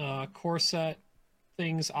non-core set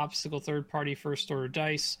things: obstacle, third party, first order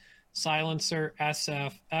dice, silencer,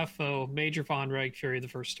 SF, FO, Major Von Reg, Fury of the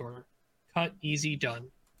First Order. Cut, easy, done.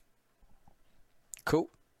 Cool.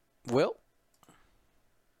 Will?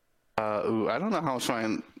 I don't know how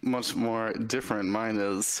much more different mine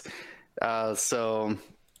is. So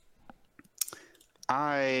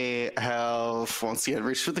I have once again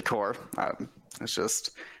reached for the core. It's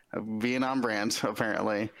just being on brand,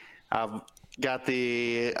 apparently. I've got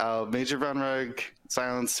the Major Von Reg,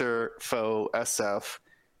 Silencer, Foe, SF,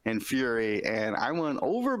 and Fury, and I went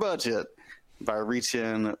over budget by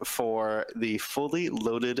reaching for the fully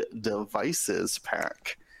loaded devices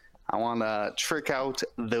pack. I want to trick out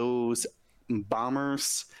those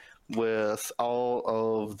bombers with all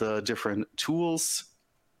of the different tools.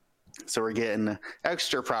 So we're getting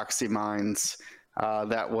extra proxy mines.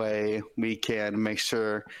 That way we can make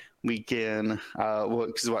sure we can,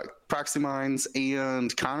 proxy mines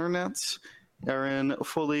and counter nets are in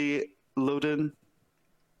fully loaded.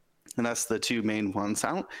 And that's the two main ones.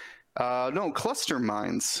 No, cluster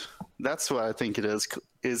mines. That's what I think it is.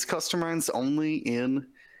 Is cluster mines only in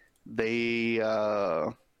the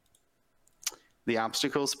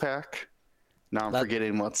obstacles pack? Now I'm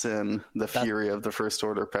forgetting what's in the Fury of the First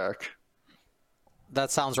Order pack.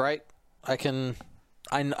 That sounds right.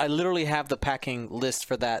 I literally have the packing list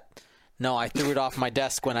for that. No, I threw it off my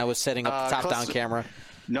desk when I was setting up the top-down camera.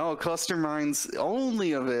 No, cluster mines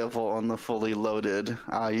only available on the fully loaded.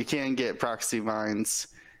 You can get proxy mines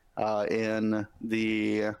in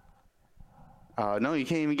the... no, you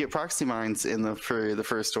can't even get proxy mines in the Fury of the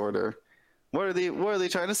First Order. What are they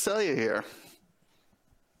trying to sell you here?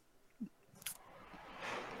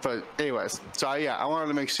 But anyways, so yeah, I wanted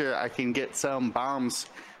to make sure I can get some bombs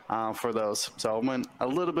for those. So I went a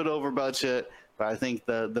little bit over budget, but I think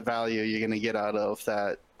the value you're going to get out of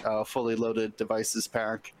that fully loaded devices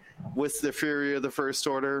pack with the Fury of the First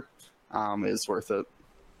Order is worth it.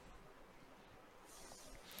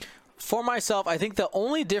 For myself, I think the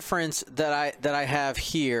only difference that I have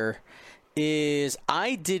here is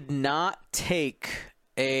I did not take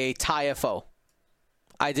a TIE-FO.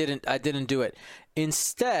 I didn't do it.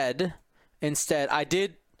 Instead, I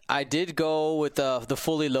did go with the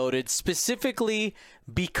fully loaded, specifically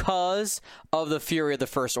because of the Fury of the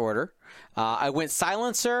First Order. I went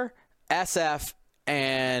Silencer, SF,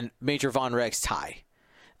 and Major Von Reg's TIE.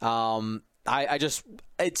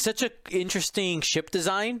 It's such an interesting ship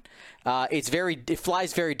design. It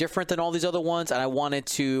flies very different than all these other ones, and I wanted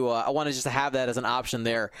just to have that as an option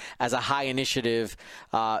there as a high initiative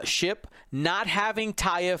ship. Not having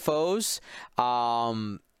TIE-FOs,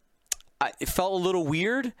 it felt a little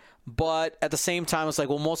weird, but at the same time, it's like,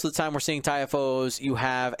 well, most of the time we're seeing TIE-FOs, you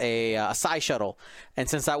have a Psy shuttle, and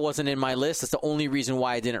since that wasn't in my list, that's the only reason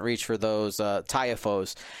why I didn't reach for those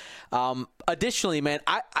TIE-FOs. Additionally, man,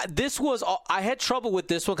 I had trouble with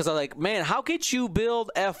this one because I was like, man, how could you build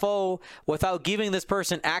FO without giving this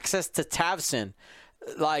person access to Tavson?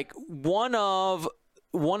 Like one of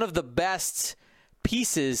the best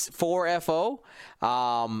pieces for FO.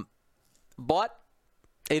 But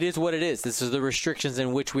it is what it is. This is the restrictions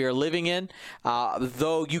in which we are living in.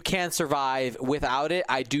 Though you can survive without it,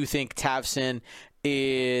 I do think Tavson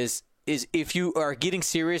is if you are getting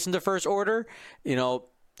serious in the First Order,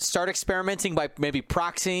 start experimenting by maybe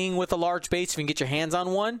proxying with a large base if you can get your hands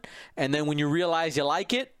on one. And then when you realize you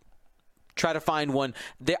like it, try to find one.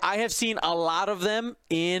 I have seen a lot of them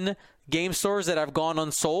in game stores that have gone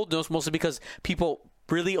unsold, mostly because people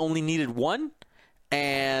really only needed one.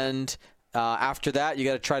 And after that, you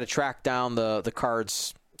got to try to track down the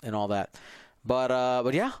cards and all that.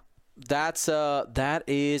 But yeah, that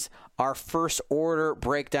is our First Order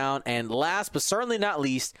breakdown. And last but certainly not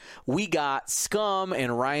least, we got Scum,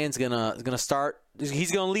 and Ryan's gonna start.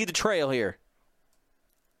 He's gonna lead the trail here.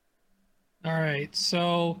 All right,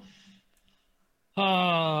 so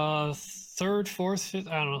third, fourth, fifth,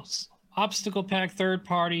 I don't know. Obstacle pack, third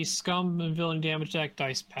party, Scum and Villain Damage Deck,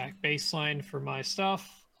 dice pack, baseline for my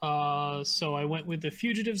stuff. So I went with the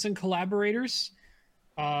Fugitives and Collaborators.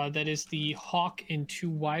 That is the Hawk and 2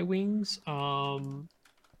 Y-Wings.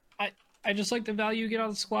 I just like the value you get out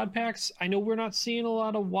of the squad packs. I know we're not seeing a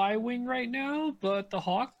lot of Y-Wing right now, but the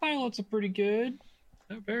Hawk pilots are pretty good.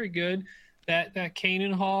 They're very good. That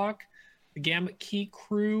Kanan Hawk, the Gamut Key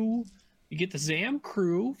crew. You get the Zam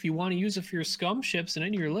crew if you want to use it for your Scum ships in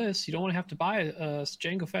any of your lists. You don't want to have to buy a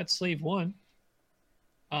Jango Fett Slave 1.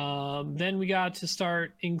 Then we got to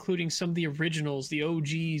start including some of the originals, the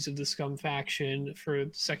OGs of the Scum faction for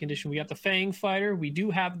the second edition. We got the Fang Fighter. We do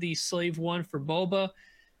have the Slave One for Boba.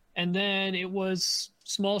 And then it was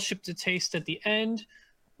small ship to taste at the end.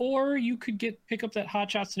 Or you could pick up that Hot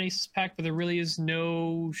Shots and Aces pack, but there really is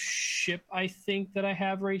no ship, I think, that I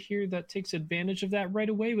have right here that takes advantage of that right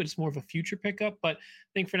away, but it's more of a future pickup. But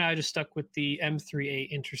I think for now I just stuck with the M3A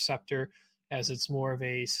Interceptor, as it's more of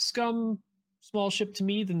a Scum small ship to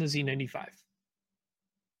me than the Z95.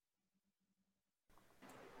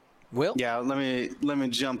 Will? Yeah, let me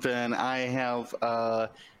jump in. I have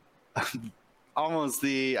almost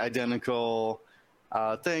the identical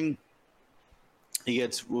thing. You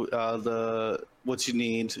get what you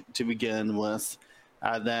need to begin with.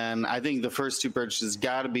 Then I think the first two purchases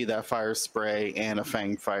got to be that fire spray and a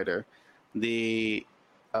Fang Fighter. The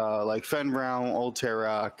like Fen Rao, Old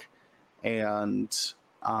Terok, and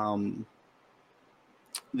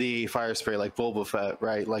the fire spray like Boba Fett,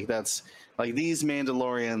 right? Like that's like these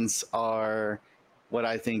Mandalorians are what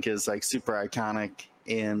I think is like super iconic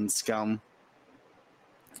in Scum.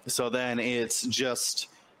 So then it's just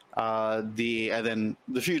and then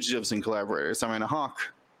the fugitives and collaborators. I mean, a Hawk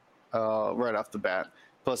right off the bat,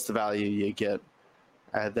 plus the value you get,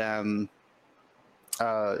 and then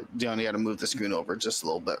you only got to move the screen over just a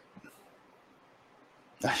little bit.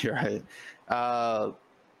 You're right.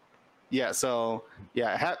 Yeah, so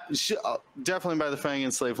yeah, definitely buy the Fang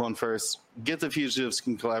and Slave One first. Get the fugitives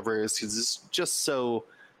and collaborators because it's just so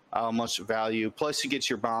much value. Plus, you get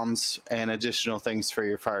your bombs and additional things for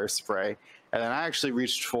your fire spray. And then I actually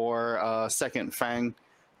reached for a second Fang,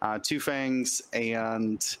 2 Fangs,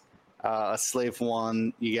 and a Slave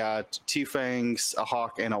One. You got 2 Fangs, a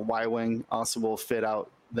Hawk, and a Y-Wing. Also will fit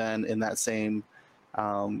out then in that same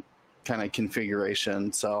kind of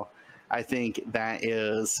configuration. So I think that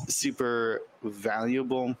is super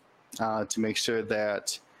valuable to make sure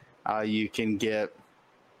that you can get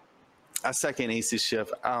a second AC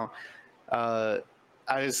ship.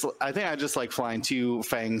 I think I just like flying 2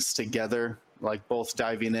 Fangs together, like both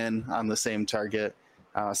diving in on the same target.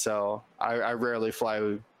 So I rarely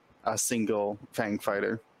fly a single Fang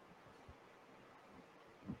Fighter.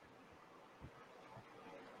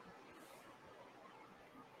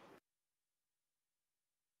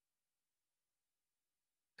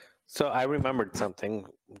 So I remembered something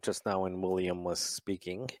just now when William was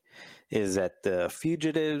speaking, is that the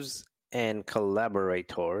fugitives and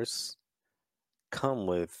collaborators come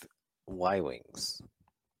with Y-Wings.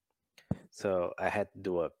 So I had to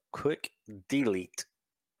do a quick delete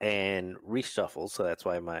and reshuffle. So that's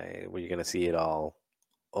why you're going to see it all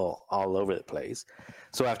over the place.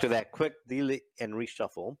 So after that quick delete and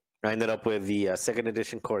reshuffle, I ended up with the second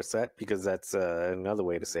edition core set because that's another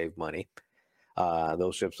way to save money.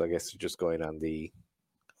 Those ships, I guess, are just going on the,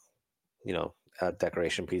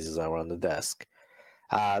 decoration pieces that were on the desk.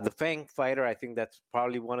 The Fang Fighter, I think that's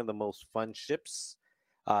probably one of the most fun ships.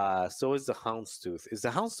 So is the Houndstooth. Is the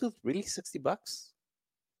Houndstooth really $60?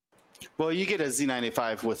 Well, you get a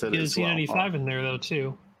Z95 with it as well. There's a Z95 in there, though,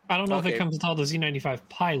 too. I don't know if it comes with all the Z95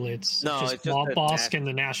 pilots. No, it's just Bosk and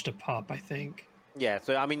the Nashta Pup, I think. Yeah,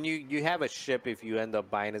 so, I mean, you have a ship. If you end up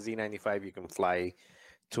buying a Z95, you can fly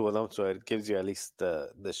 2 of them, so it gives you at least the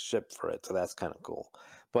ship for it. So that's kind of cool.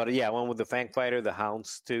 But, yeah, one with the Fang Fighter, the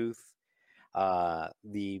Houndstooth,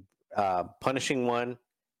 the Punishing One,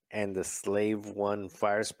 and the Slave One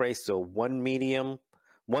fire spray. So 1 medium,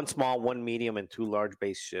 1 small, 1 medium, and 2 large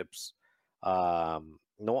base ships.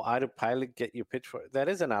 No autopilot. Get your pitch for it. That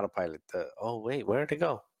is an autopilot. Oh wait, where did it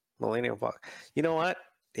go? Millennium Falcon. You know what?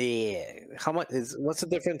 Yeah. What's the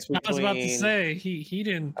difference between? I was about to say he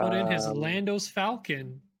didn't put in his Lando's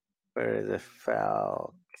Falcon. Where is the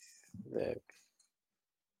Falcon? The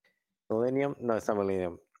Millennium? No, it's not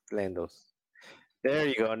Millennium. Lando's. There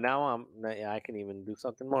you go. Now I can even do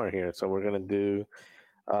something more here. So we're gonna do.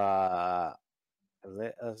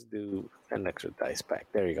 Let us do an extra dice pack.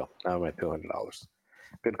 There you go. Now I'm at $200.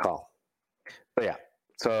 Good call. So yeah.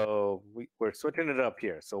 So we're switching it up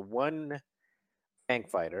here. So 1 Fang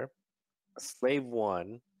Fighter, a Slave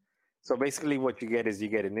One. So basically, what you get is you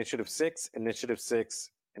get Initiative 6, Initiative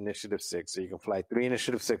 6, Initiative 6. So you can fly 3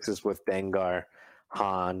 Initiative 6s with Dengar,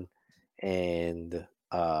 Han, and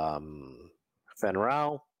Fen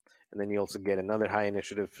Rao, and then you also get another high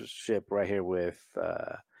initiative ship right here with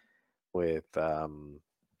what's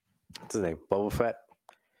his name, Boba Fett,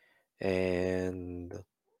 and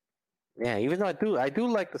yeah, even though I do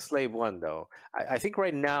like the Slave One though. I think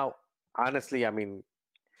right now, honestly, I mean,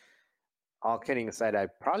 all kidding aside, I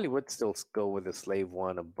probably would still go with the Slave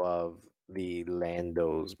One above the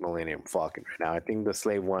Lando's Millennium Falcon right now. I think the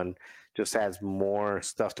Slave one just has more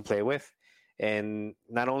stuff to play with. And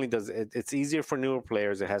not only does it's easier for newer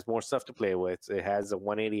players, it has more stuff to play with. It has a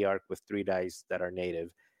 180 arc with 3 dice that are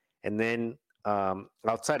native. And then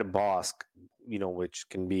outside of Bosk, which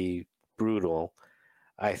can be brutal,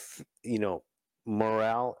 Moralo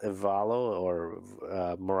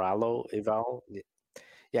Evalo.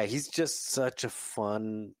 Yeah, he's just such a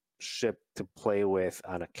fun ship to play with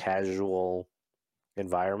on a casual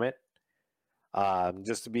environment.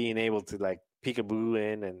 Just to being able to like peekaboo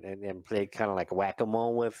in and play kind of like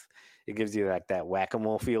whack-a-mole with, it gives you like that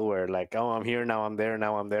whack-a-mole feel where like, oh, I'm here, now I'm there,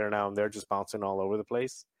 now I'm there, now I'm there, just bouncing all over the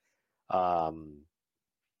place. I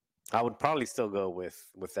would probably still go with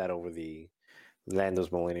that over the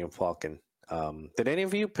Lando's Millennium Falcon. Did any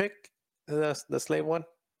of you pick the Slave one?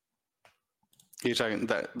 You're talking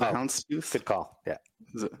the Houndstooth? Good call. Yeah.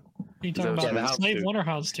 Is it? Are you talking Yeah, about the the Slave Houndstooth. one or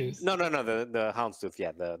Houndstooth? No, the Houndstooth.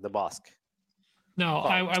 Yeah, the Bosk. No,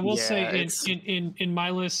 I will yeah, say it's- in my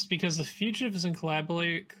list, because the fugitives and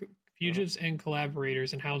collaborators and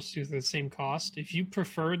Houndstooth are the same cost. If you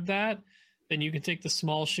preferred that, then you can take the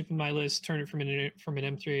small ship in my list, turn it from an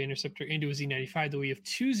M3A Interceptor into a Z95. Though we have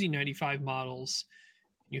 2 Z95 models.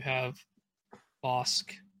 You have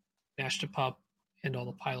Bosk, Nash to Pup, and all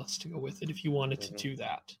the pilots to go with it. If you wanted to do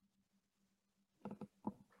that,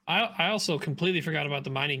 I also completely forgot about the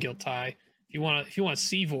Mining Guild tie. If you want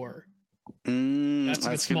Seavor. That's a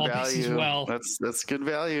good small piece as well. That's good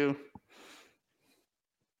value.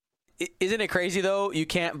 Isn't it crazy though? You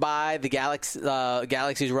can't buy the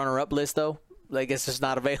Galaxy's runner-up list though. Like it's just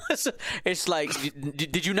not available. It's like,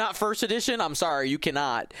 did you not first edition? I'm sorry, you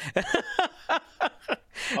cannot.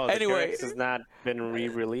 Anyway, Anyway, has not been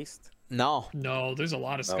re-released. No. There's a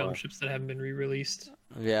lot of scum ships that haven't been re-released.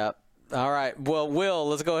 Yeah. All right. Well, Will,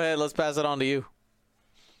 let's go ahead. Let's pass it on to you.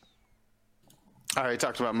 All right,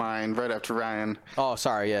 talked about mine right after Ryan. Oh,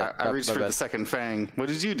 sorry. Yeah. I reached My for bad. the second fang. What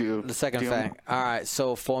did you do? The second Dion? thing. All right.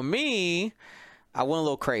 So for me, I went a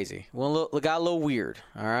little crazy. Got a little weird.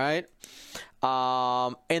 All right.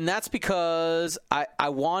 And that's because I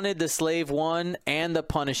wanted the Slave one and the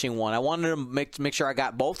Punishing one. I wanted to make sure I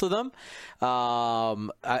got both of them.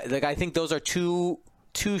 I think those are two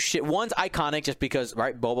shit. One's iconic just because,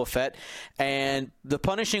 right, Boba Fett, and the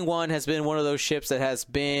Punishing one has been one of those ships that has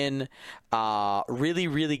been really,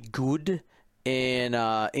 really good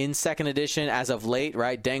in second edition as of late,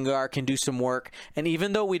 right? Dengar can do some work, and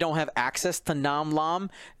even though we don't have access to Nam Lam,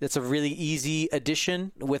 that's a really easy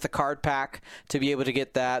addition with a card pack to be able to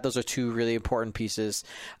get that. Those are 2 really important pieces.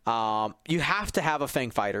 You have to have a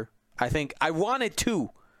Fang Fighter. I think I wanted 2,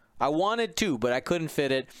 but I couldn't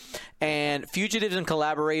fit it. And Fugitives and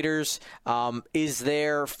Collaborators is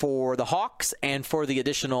there for the Hawks and for the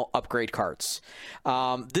additional upgrade cards.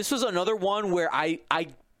 This was another one where I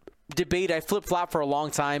flip-flop for a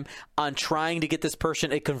long time on trying to get this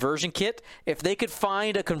person a conversion kit. If they could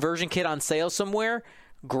find a conversion kit on sale somewhere,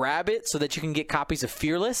 grab it so that you can get copies of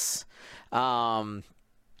Fearless. And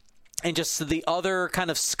just the other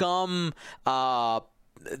kind of scum,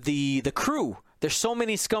 the crew. There's so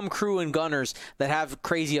many scum crew and gunners that have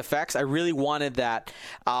crazy effects. I really wanted that.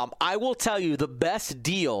 I will tell you, the best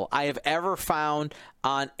deal I have ever found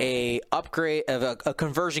on a upgrade of a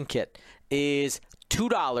conversion kit is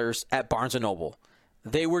 $2 at Barnes & Noble.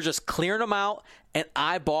 They were just clearing them out, and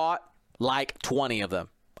I bought like 20 of them.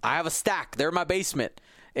 I have a stack. They're in my basement.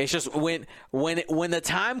 It's just when the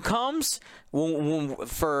time comes, when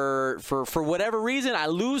for whatever reason I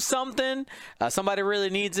lose something, somebody really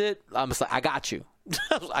needs it. I'm just like, I got you.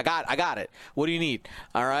 I got it. What do you need?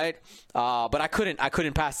 All right. But I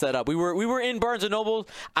couldn't pass that up. We were in Barnes and Noble.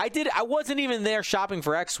 I wasn't even there shopping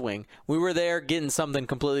for X-Wing. We were there getting something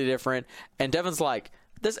completely different. And Devin's like,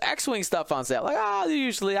 "There's X-Wing stuff on sale." Like,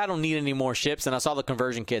 usually I don't need any more ships. And I saw the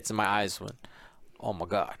conversion kits, and my eyes went, "Oh my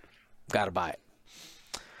god, gotta buy it."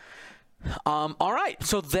 All right,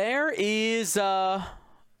 so there is our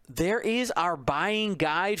buying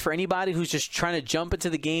guide for anybody who's just trying to jump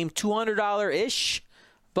into the game. $200-ish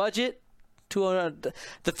budget. $200.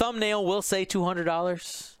 The thumbnail will say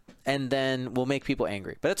 $200, and then we'll make people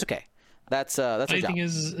angry, but it's okay. That's our job. The thing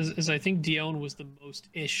is I think Dion was the most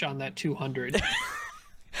ish on that 200.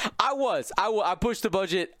 I pushed the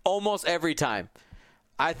budget almost every time.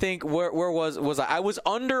 I think where was I? I was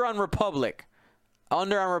under on Republic.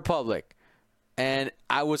 And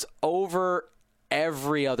I was over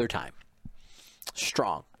every other time.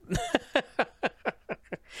 Strong.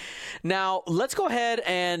 Now, let's go ahead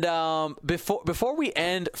and before we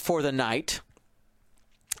end for the night,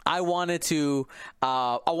 I wanted to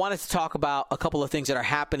talk about a couple of things that are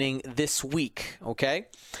happening this week. Okay,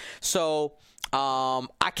 so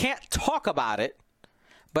I can't talk about it,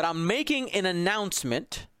 but I'm making an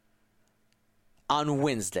announcement on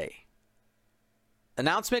Wednesday.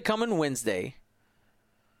 Announcement coming Wednesday,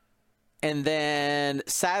 and then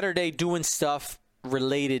Saturday doing stuff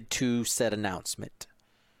related to said announcement.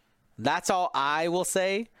 That's all I will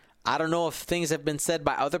say. I don't know if things have been said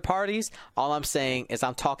by other parties. All I'm saying is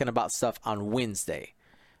I'm talking about stuff on Wednesday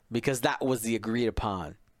because that was the agreed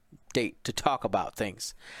upon date to talk about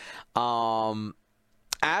things.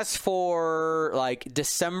 As for like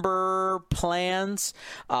December plans,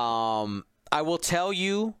 I will tell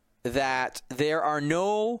you that there are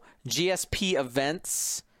no GSP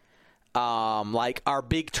events, like our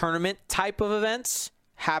big tournament type of events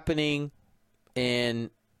happening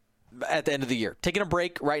at the end of the year. Taking a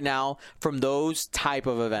break right now from those type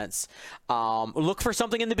of events. Look for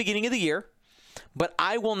something in the beginning of the year, but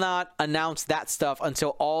I will not announce that stuff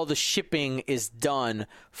until all the shipping is done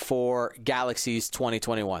for Galaxies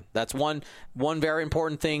 2021. That's one very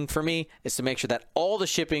important thing for me, is to make sure that all the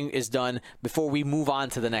shipping is done before we move on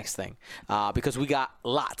to the next thing, because we got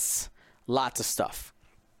lots of stuff.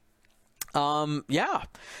 For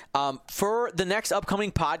the next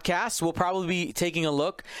upcoming podcast, we'll probably be taking a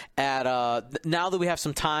look at now that we have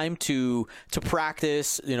some time to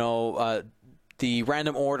practice, the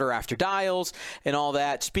random order after dials and all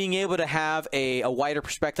that, just being able to have a wider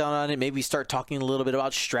perspective on it, maybe start talking a little bit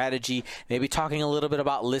about strategy, maybe talking a little bit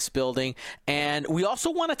about list building. And we also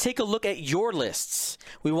want to take a look at your lists.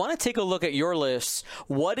 What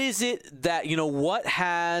is it that, what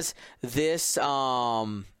has this,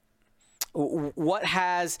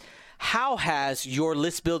 how has your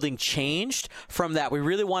list building changed from that? We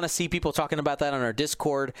really want to see people talking about that on our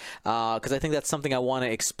Discord, because I think that's something I want to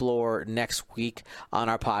explore next week on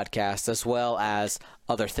our podcast, as well as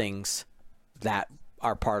other things that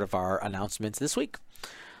are part of our announcements this week.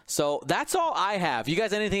 So that's all I have. You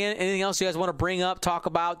guys, anything else you guys want to bring up, talk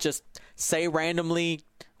about, just say randomly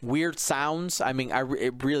weird sounds? I mean,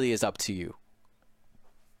 it really is up to you.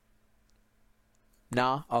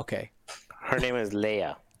 Nah? Okay. Her name is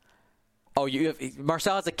Leia. Oh,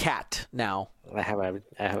 Marcel has a cat now. I have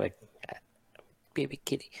a baby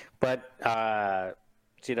kitty, but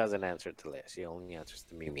she doesn't answer to Leia. She only answers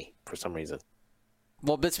to Mimi for some reason.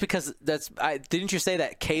 Well, that's because didn't you say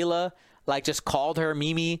that Kayla just called her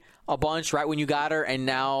Mimi a bunch right when you got her, and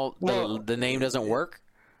now the name doesn't work?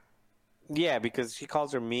 Yeah, because she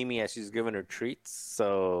calls her Mimi as she's giving her treats,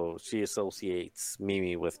 so she associates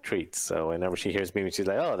Mimi with treats. So whenever she hears Mimi, she's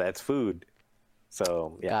like, "Oh, that's food."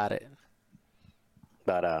 So yeah, got it.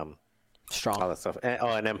 But strong. All that stuff.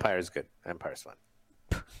 And Empire's good. Empire's fun.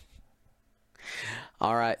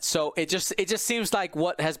 All right. So it just seems like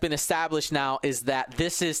what has been established now is that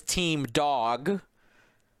this is Team Dog,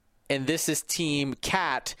 and this is Team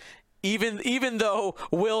Cat. Even though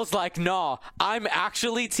Will's like, nah, I'm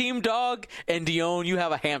actually Team Dog, and Dion, you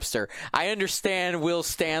have a hamster. I understand Will's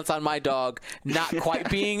stance on my dog not quite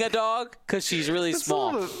being a dog because she's really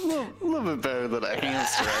small. A little bit better than a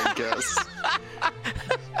hamster, I guess.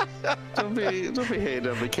 don't be hating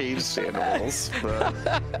on the caged animals, but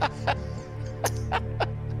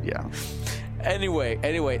yeah. Anyway,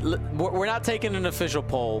 we're not taking an official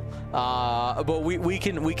poll, but we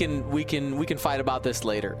can fight about this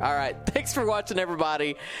later. All right, thanks for watching,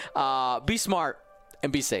 everybody. Be smart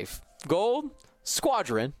and be safe. Gold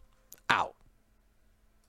Squadron out.